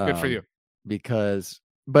bar. Good for you.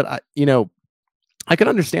 But I can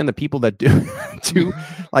understand the people that do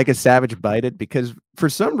like a savage bite it, because for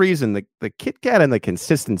some reason the Kit Kat and the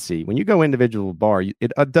consistency, when you go individual bar,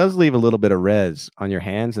 it does leave a little bit of res on your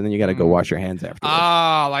hands, and then you got to go wash your hands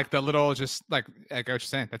afterwards. Like the little, just like I get what you're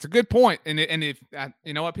saying. That's a good point. And if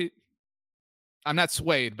you know what, Pete, I'm not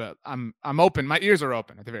swayed, but I'm open. My ears are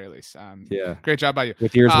open at the very least. Yeah, great job by you.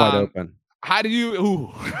 With ears wide open. How do you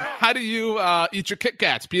eat your Kit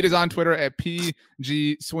Kats? Pete is on Twitter at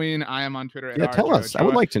PGSween. I am on Twitter at tell us. I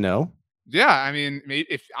would like to know. Yeah, I mean,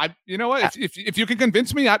 if you can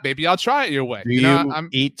convince me, maybe I'll try it your way. Do you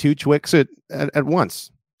eat 2 Twix at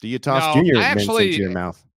once? Do you toss Junior mints into your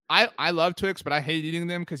mouth? I love Twix, but I hate eating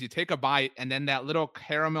them because you take a bite and then that little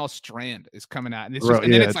caramel strand is coming out, and it's just,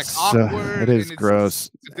 and then it's like awkward. It is gross.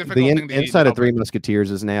 The inside of Three Musketeers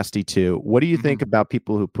is nasty too. What do you think about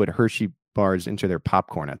people who put Hershey bars into their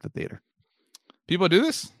popcorn at the theater? People do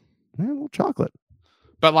this? Yeah, a little chocolate.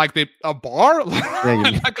 But like a bar? Yeah,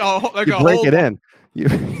 you you break it in.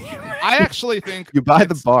 I actually think you buy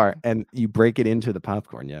the bar and you break it into the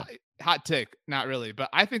popcorn. Yeah. Hot take, not really, but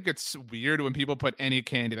I think it's weird when people put any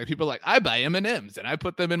candy. Like people are like, I buy M&Ms and I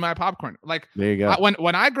put them in my popcorn. Like there you go.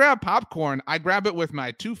 When I grab popcorn, I grab it with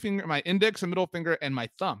my my index and middle finger and my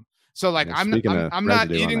thumb. So like I'm not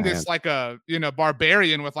eating this like a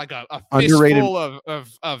barbarian with like a fistful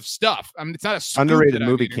of stuff. I mean, it's not a scoop underrated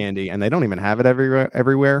movie candy, and they don't even have it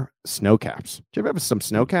everywhere. Snow Caps. Did you ever have some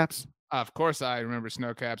Snow Caps? Of course, I remember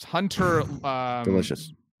Snow Caps. Hunter,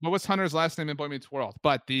 delicious. What was Hunter's last name in Boy Meets World?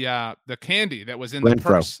 But the candy that was in the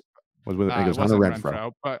purse was with it. Hunter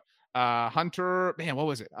Renfro. But Hunter, man, what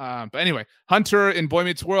was it? But anyway, Hunter in Boy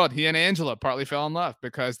Meets World, he and Angela partly fell in love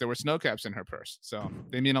because there were snow caps in her purse. So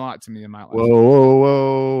they mean a lot to me in my life.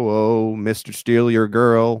 Whoa, Mr. Steal Your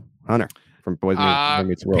Girl, Hunter from Boy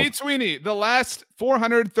Meets World. Pete Sweeney, the last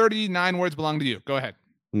 439 words belong to you. Go ahead.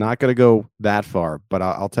 Not going to go that far, but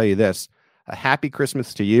I'll tell you this: a happy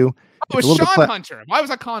Christmas to you. Oh, it was Sean Hunter. Why was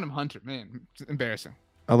I calling him Hunter? Man, it's embarrassing.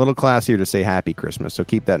 A little classier to say happy Christmas, so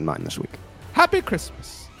keep that in mind this week. Happy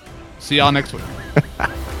Christmas. See y'all next week.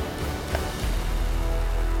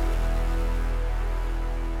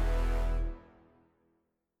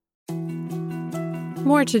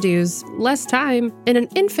 More to-dos, less time, and an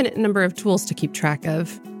infinite number of tools to keep track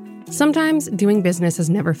of. Sometimes doing business has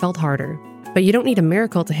never felt harder, but you don't need a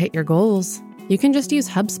miracle to hit your goals. You can just use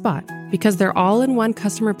HubSpot, because their all-in-one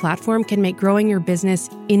customer platform can make growing your business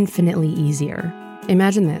infinitely easier.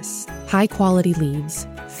 Imagine this: high-quality leads,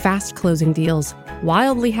 fast closing deals,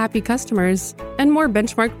 wildly happy customers, and more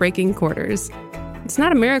benchmark-breaking quarters. It's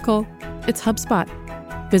not a miracle, it's HubSpot.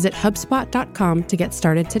 Visit HubSpot.com to get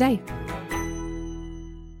started today.